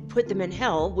that put them in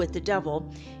hell with the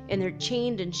devil, and they're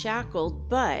chained and shackled,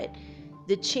 but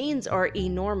the chains are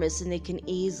enormous and they can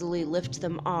easily lift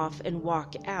them off and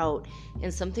walk out.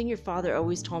 And something your father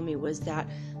always told me was that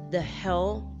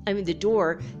the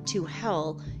door to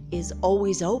hell is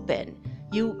always open.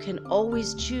 You can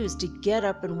always choose to get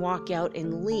up and walk out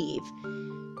and leave.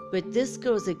 But this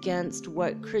goes against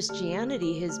what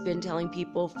Christianity has been telling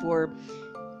people for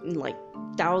like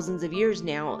thousands of years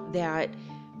now, that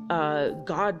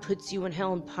God puts you in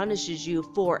hell and punishes you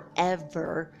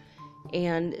forever.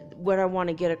 And what I want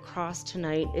to get across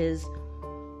tonight is,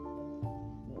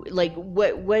 like,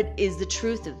 what is the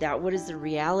truth of that? What is the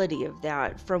reality of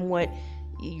that from what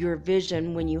your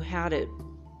vision when you had it?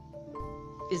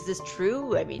 Is this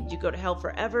true? I mean, do you go to hell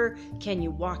forever? Can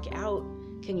you walk out?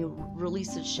 Can you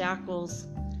release the shackles?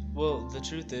 Well, the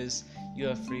truth is, you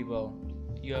have free will.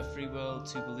 You have free will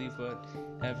to believe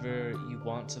whatever you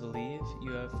want to believe.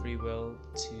 You have free will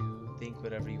to think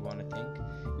whatever you want to think.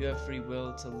 You have free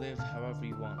will to live however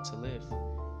you want to live,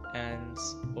 and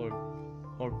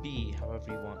or be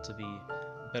however you want to be.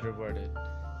 Better worded,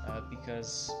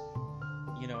 because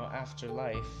after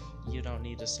life, you don't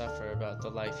need to suffer about the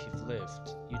life you've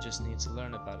lived. You just need to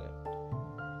learn about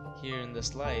it. Here in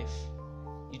this life,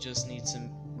 you just need to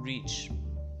reach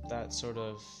that sort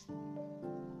of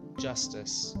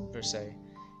justice, per se,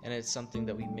 and it's something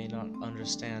that we may not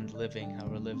understand living how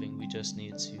we're living. We just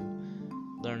need to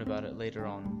learn about it later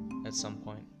on at some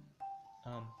point.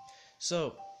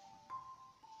 So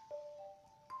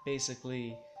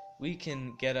basically, we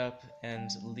can get up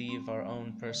and leave our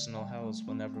own personal hells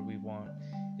whenever we want.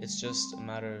 It's just a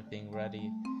matter of being ready,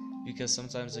 because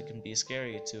sometimes it can be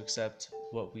scary to accept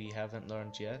what we haven't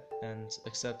learned yet, and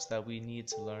accept that we need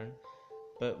to learn.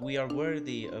 But we are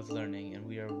worthy of learning, and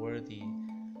we are worthy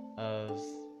of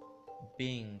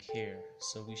being here,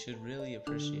 so we should really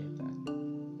appreciate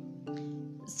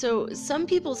that. So some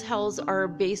people's hells are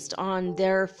based on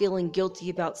their feeling guilty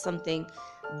about something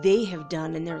they have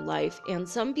done in their life, and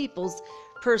some people's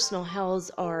personal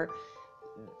hells are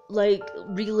like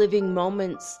reliving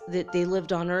moments that they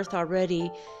lived on earth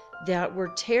already that were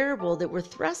terrible, that were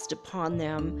thrust upon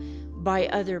them by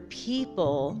other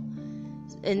people,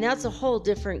 and that's a whole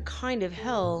different kind of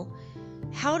hell.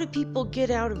 How do people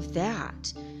get out of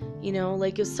that?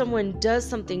 Like if someone does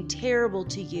something terrible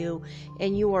to you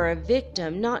and you are a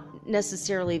victim, not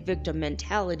necessarily victim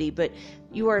mentality, but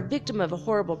you are a victim of a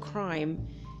horrible crime,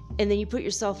 and then you put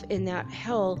yourself in that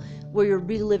hell where you're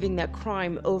reliving that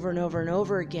crime over and over and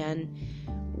over again.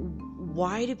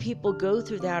 Why do people go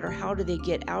through that, or how do they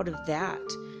get out of that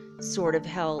sort of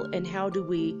hell, and how do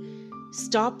we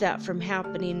stop that from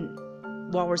happening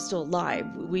while we're still alive?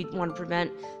 We want to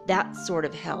prevent that sort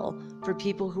of hell for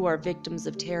people who are victims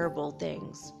of terrible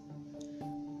things.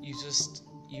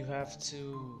 You have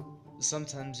to,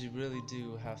 sometimes you really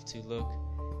do have to look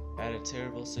at a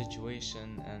terrible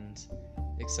situation and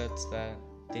accept that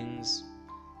things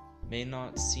may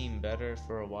not seem better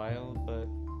for a while, but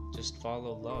just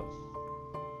follow love.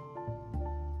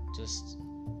 Just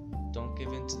don't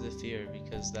give in to the fear,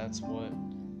 because that's what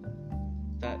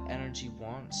that energy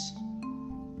wants.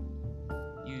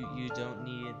 You don't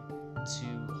need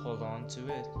to hold on to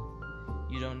it.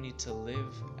 You don't need to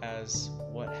live as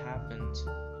what happened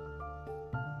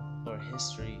or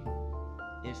history.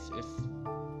 If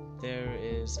there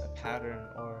is a pattern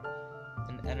or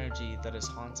an energy that is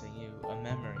haunting you, a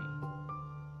memory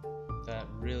that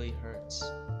really hurts,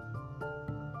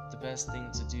 the best thing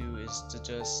to do is to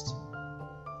just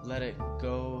let it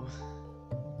go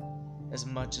as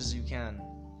much as you can.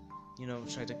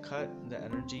 Try to cut the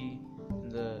energy,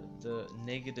 the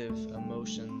negative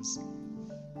emotions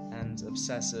and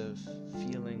obsessive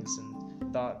feelings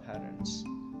and thought patterns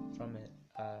from it,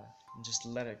 and just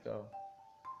let it go.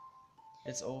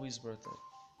 It's always worth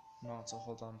it not to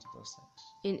hold on to those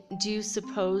things. And do you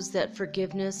suppose that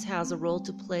forgiveness has a role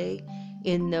to play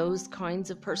in those kinds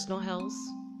of personal hells?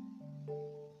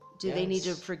 Do they need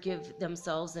to forgive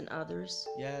themselves and others?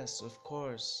 Yes, of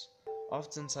course.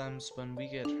 Oftentimes when we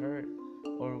get hurt,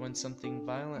 or when something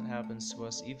violent happens to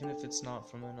us, even if it's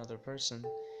not from another person,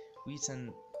 we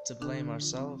tend to blame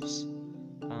ourselves,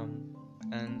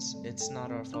 and it's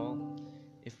not our fault.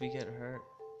 If we get hurt,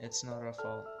 it's not our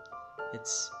fault.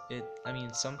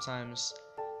 Sometimes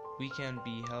we can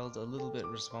be held a little bit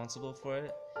responsible for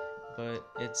it, but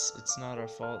it's not our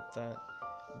fault that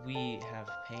we have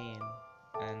pain,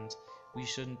 and we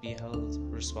shouldn't be held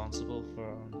responsible for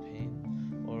our own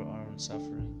pain or our own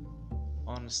suffering,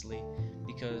 honestly,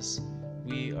 because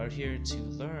we are here to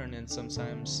learn, and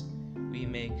sometimes we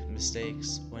make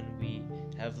mistakes when we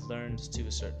have learned to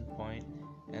a certain point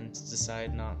and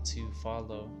decide not to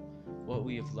follow what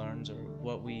we have learned or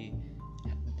what we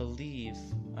believe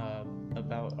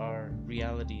about our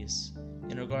realities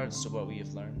in regards to what we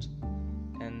have learned.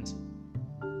 And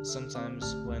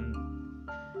sometimes when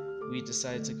we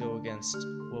decide to go against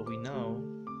what we know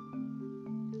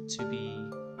to be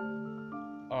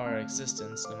our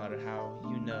existence, no matter how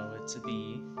you know it to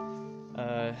be,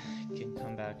 can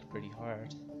come back pretty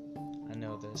hard. I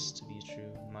know this to be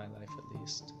true in my life, at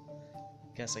least.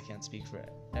 Guess I can't speak for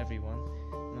everyone,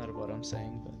 no matter what I'm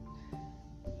saying, but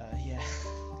yeah.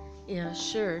 Yeah,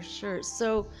 sure.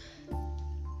 So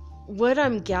what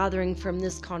I'm gathering from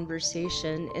this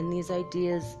conversation and these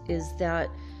ideas is that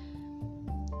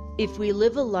if we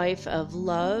live a life of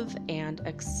love and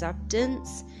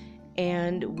acceptance,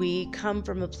 and we come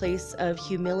from a place of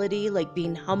humility, like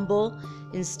being humble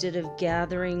instead of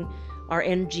gathering our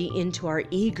energy into our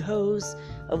egos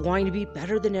of wanting to be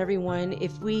better than everyone,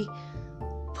 if we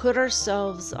put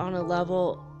ourselves on a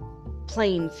level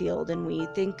playing field and we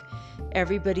think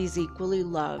everybody's equally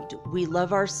loved, we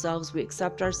love ourselves, we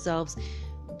accept ourselves,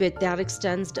 but that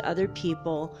extends to other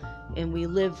people, and we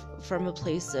live from a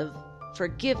place of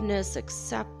forgiveness,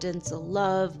 acceptance,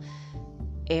 love,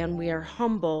 and we are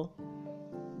humble,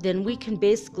 then we can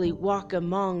basically walk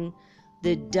among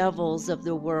the devils of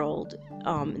the world,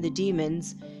 the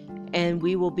demons, and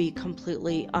we will be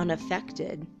completely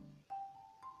unaffected.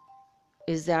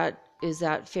 Is that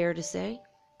fair to say?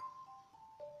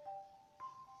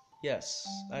 Yes,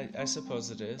 I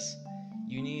suppose it is.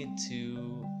 You need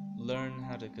to learn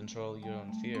how to control your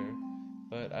own fear,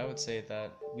 but I would say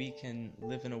that we can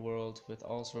live in a world with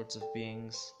all sorts of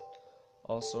beings,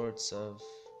 all sorts of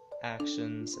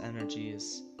actions,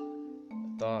 energies,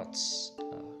 thoughts,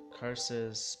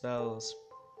 curses, spells,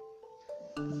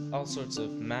 all sorts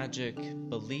of magic,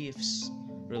 beliefs,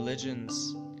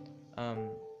 religions,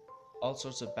 all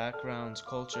sorts of backgrounds,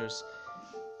 cultures,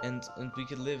 and we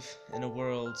could live in a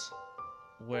world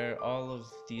where all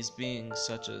of these beings,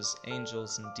 such as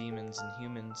angels and demons and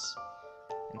humans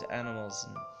and animals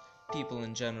and people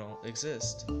in general,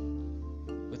 exist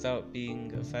without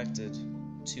being affected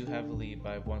too heavily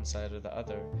by one side or the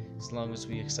other, as long as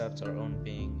we accept our own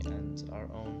being and our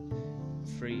own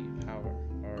free power,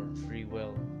 our free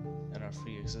will, and our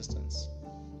free existence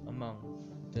among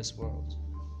this world.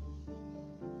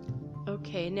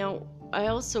 Okay, now I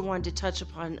also wanted to touch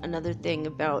upon another thing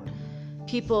about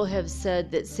people have said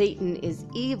that Satan is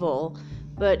evil,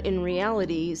 but in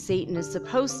reality, Satan is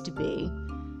supposed to be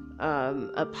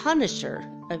a punisher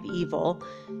of evil.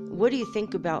 What do you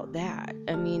think about that?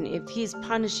 I mean, if he's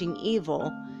punishing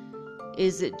evil,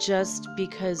 is it just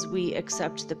because we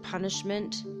accept the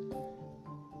punishment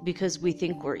because we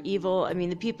think we're evil? I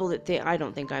mean, the people that I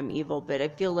don't think I'm evil, but I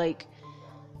feel like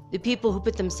the people who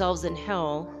put themselves in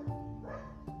hell,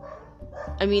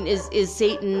 I mean, is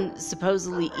Satan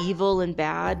supposedly evil and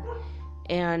bad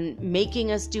and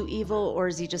making us do evil, or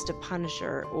is he just a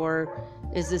punisher, or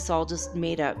is this all just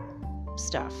made up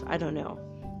stuff? I don't know.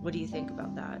 What do you think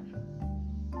about that?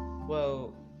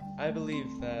 Well, I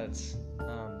believe that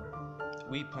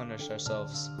we punish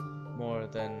ourselves more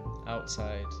than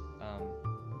outside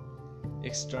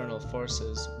external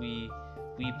forces. We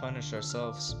punish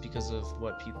ourselves because of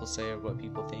what people say or what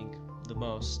people think the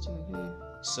most. Mm-hmm.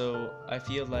 So I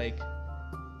feel like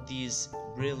these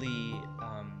really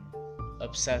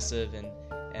obsessive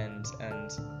and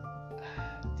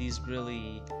these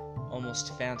really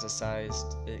almost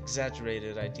fantasized,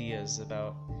 exaggerated ideas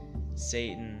about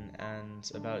Satan and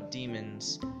about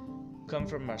demons come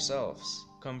from ourselves,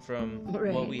 come from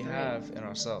what we have in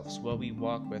ourselves, what we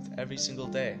walk with every single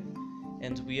day.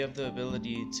 And we have the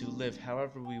ability to live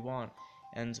however we want,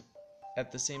 and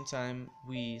at the same time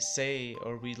we say,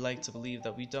 or we like to believe,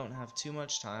 that we don't have too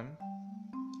much time.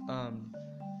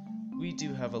 We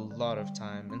do have a lot of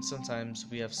time, and sometimes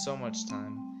we have so much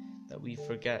time that we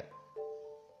forget,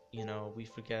 we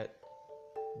forget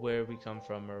where we come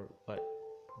from or what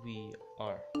we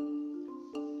are.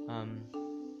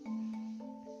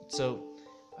 So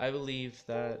I believe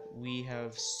that we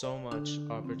have so much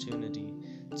opportunity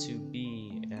to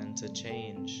be and to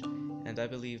change, and I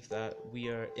believe that we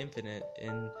are infinite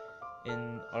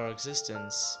in our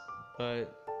existence,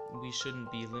 but we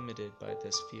shouldn't be limited by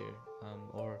this fear,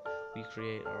 or we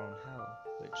create our own hell,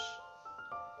 which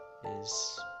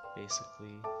is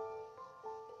basically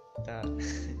that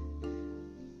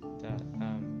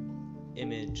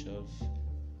image of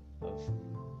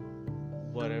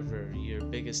whatever your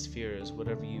biggest fear is,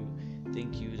 whatever you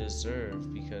think you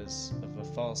deserve because of a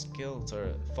false guilt or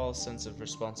a false sense of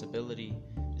responsibility,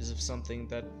 is of something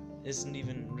that isn't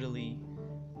even really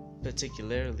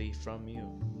particularly from you.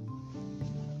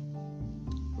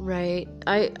 Right.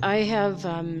 I've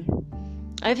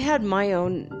had my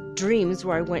own dreams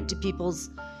where I went to people's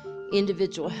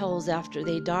individual hells after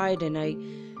they died, and I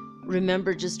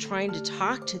remember just trying to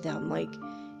talk to them like,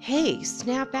 hey,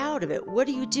 snap out of it. What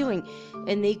are you doing?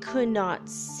 And they could not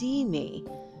see me.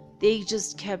 They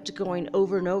just kept going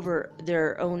over and over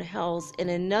their own hells.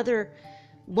 And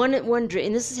one dream,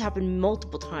 and this has happened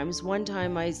multiple times. One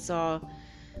time I saw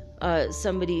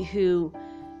somebody who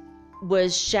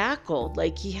was shackled,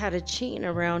 like he had a chain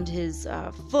around his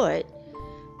foot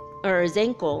or his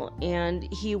ankle, and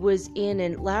he was in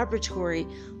a laboratory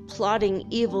plotting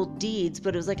evil deeds,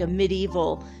 but it was like a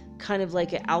medieval kind of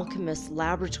like an alchemist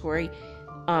laboratory,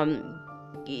 and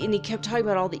he kept talking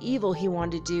about all the evil he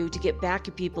wanted to do to get back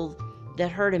at people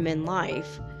that hurt him in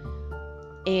life.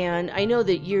 And I know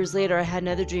that years later I had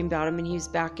another dream about him, and he was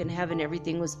back in heaven.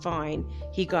 Everything was fine.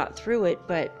 He got through it,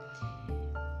 but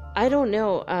I don't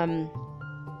know.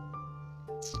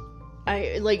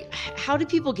 How do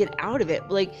people get out of it?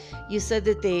 Like you said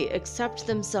that they accept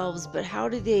themselves, but how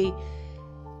do they?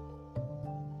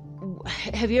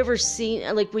 Have you ever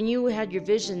seen, like when you had your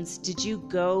visions, did you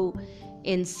go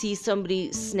and see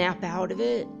somebody snap out of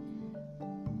it?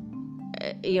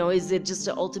 Is it just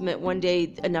an ultimate one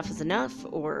day enough is enough,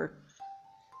 or?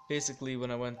 Basically, when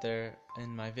I went there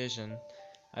in my vision,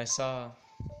 I saw,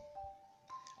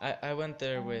 I went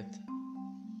there with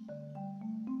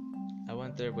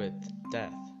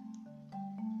death.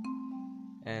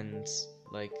 And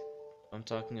like, I'm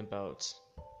talking about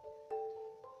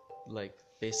like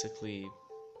basically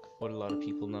what a lot of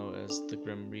people know as the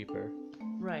Grim Reaper.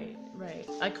 Right.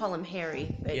 I call him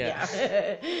Harry, but yeah.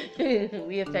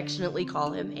 We affectionately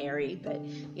call him Harry, but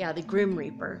yeah, the Grim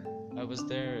Reaper. I was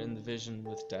there in the vision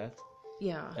with death.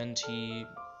 Yeah. And he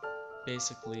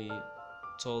basically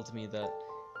told me that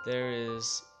there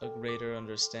is a greater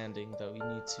understanding that we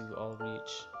need to all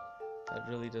reach that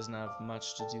really doesn't have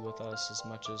much to do with us as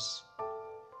much as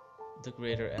the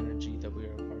greater energy that we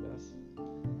are a part of.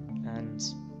 And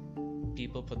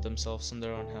people put themselves in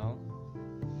their own hell.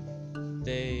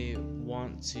 They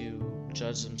want to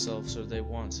judge themselves, or they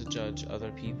want to judge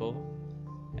other people,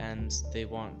 and they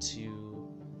want to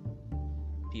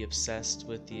be obsessed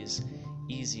with these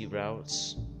easy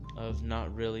routes of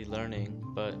not really learning,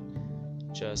 but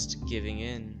just giving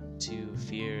in to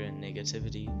fear and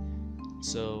negativity.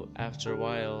 So after a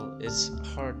while, it's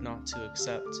hard not to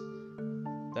accept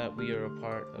that we are a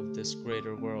part of this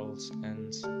greater world,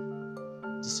 and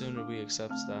the sooner we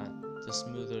accept that, the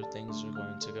smoother things are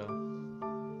going to go,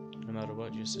 no matter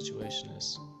what your situation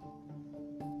is.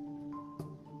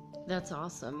 That's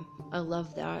awesome. I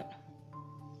love that.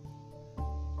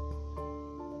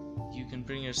 You can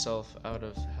bring yourself out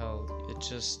of hell.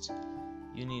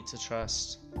 You need to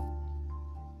trust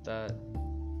that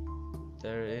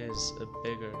there is a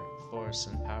bigger force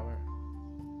and power.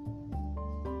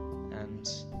 And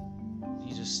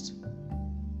you just,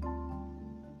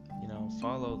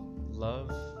 follow love.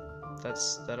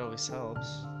 That always helps.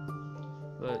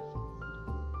 But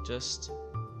just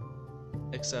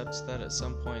accept that at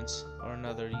some point or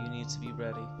another you need to be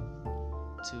ready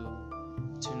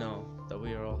to know that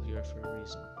we are all here for a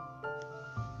reason.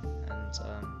 And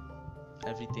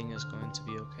everything is going to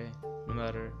be okay. No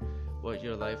matter what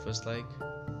your life was like,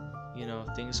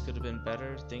 things could have been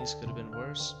better, things could have been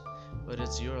worse, but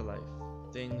it's your life.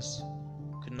 Things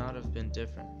could not have been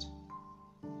different.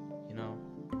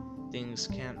 Things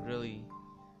can't really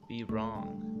be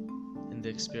wrong in the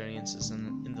experiences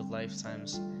and in the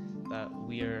lifetimes that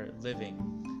we are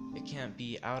living. It can't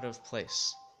be out of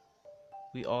place.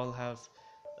 We all have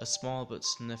a small but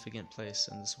significant place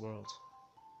in this world,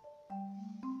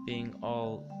 being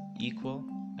all equal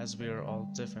as we are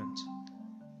all different.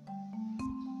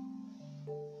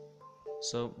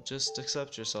 So just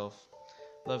accept yourself,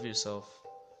 love yourself.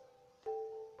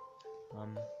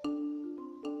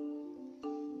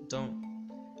 Don't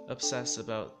obsess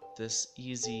about this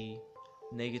easy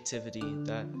negativity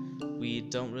that we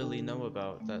don't really know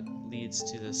about, that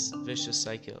leads to this vicious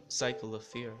cycle of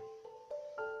fear,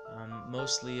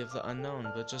 mostly of the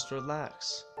unknown. But just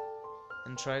relax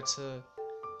and try to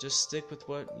just stick with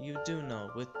what you do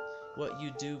know, with what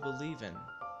you do believe in,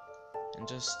 and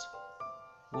just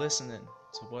listen in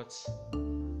to what's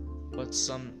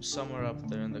somewhere up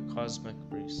there in the cosmic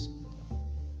breeze.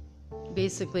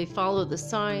 Basically follow the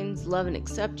signs, love and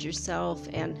accept yourself,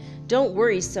 and don't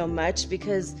worry so much,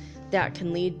 because that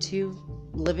can lead to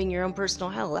living your own personal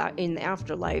hell in the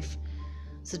afterlife.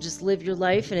 So just live your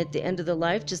life, and at the end of the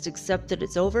life, just accept that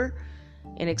it's over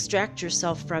and extract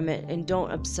yourself from it, and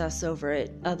don't obsess over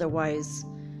it. Otherwise,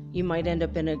 you might end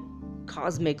up in a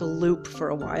cosmic loop for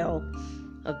a while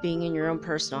of being in your own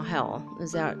personal hell.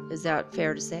 Is that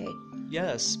fair to say?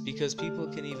 Yes, because people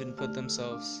can even put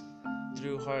themselves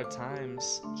through hard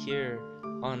times here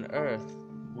on Earth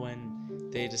when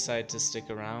they decide to stick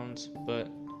around, but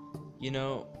you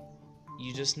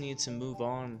just need to move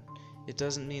on. It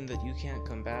doesn't mean that you can't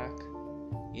come back,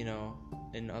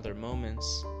 in other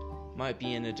moments. Might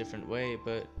be in a different way,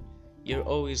 but you're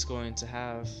always going to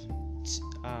have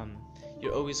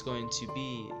you're always going to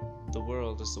be the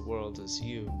world as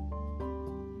you.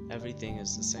 Everything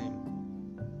is the same.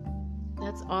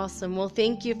 That's awesome. Well,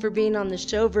 thank you for being on the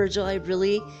show, Virgil. I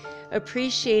really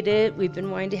appreciate it. We've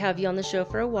been wanting to have you on the show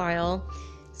for a while,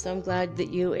 so I'm glad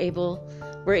that you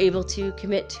were able to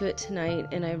commit to it tonight,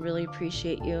 and I really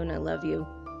appreciate you, and I love you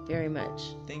very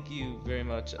much. Thank you very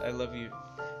much. I love you.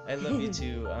 I love you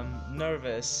too. I'm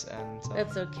nervous and...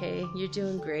 That's okay. You're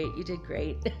doing great. You did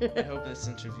great. I hope this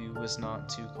interview was not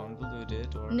too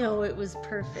convoluted or... No, it was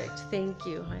perfect. Thank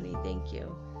you, honey. Thank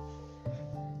you.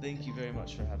 Thank you very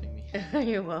much for having me.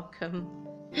 You're welcome.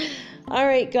 All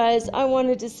right, guys. I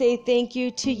wanted to say thank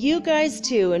you to you guys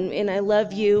too. And I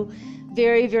love you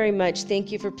very, very much.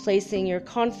 Thank you for placing your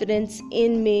confidence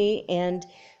in me and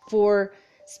for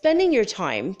spending your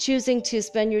time, choosing to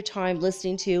spend your time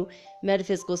listening to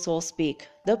Metaphysical Soul Speak,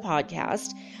 the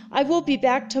podcast. I will be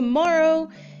back tomorrow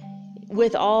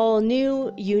with all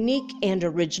new, unique, and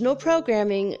original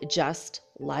programming, just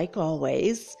like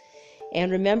always.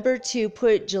 And remember to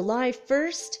put July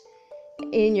 1st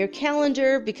in your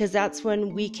calendar because that's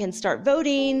when we can start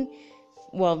voting.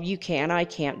 Well, you can. I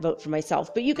can't vote for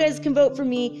myself, but you guys can vote for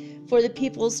me for the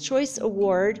People's Choice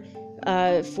Award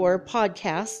for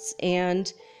podcasts,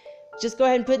 and just go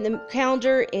ahead and put in the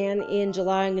calendar, and in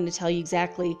July I'm going to tell you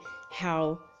exactly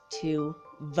how to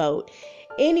vote.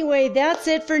 Anyway, that's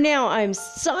it for now. I'm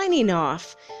signing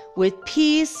off with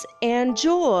peace and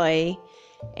joy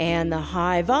and the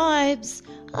high vibes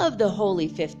of the Holy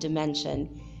Fifth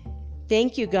Dimension.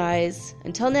 Thank you, guys.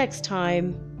 Until next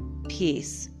time,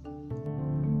 peace.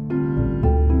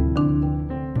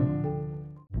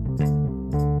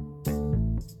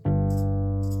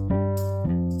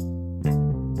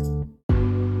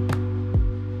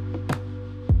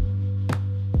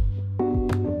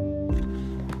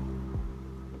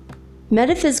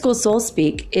 Metaphysical Soul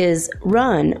Speak is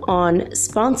run on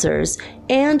sponsors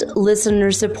and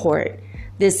listener support.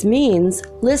 This means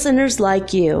listeners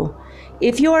like you.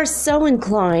 If you are so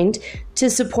inclined to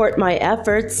support my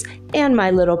efforts and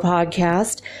my little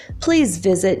podcast, please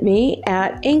visit me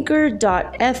at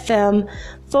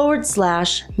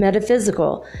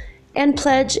anchor.fm/metaphysical and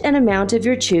pledge an amount of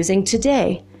your choosing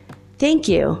today. Thank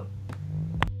you.